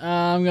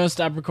 I'm going to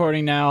stop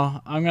recording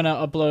now. I'm going to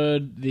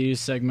upload these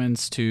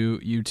segments to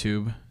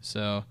YouTube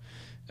so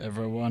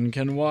everyone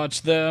can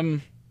watch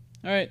them.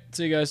 Alright.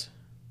 See you guys.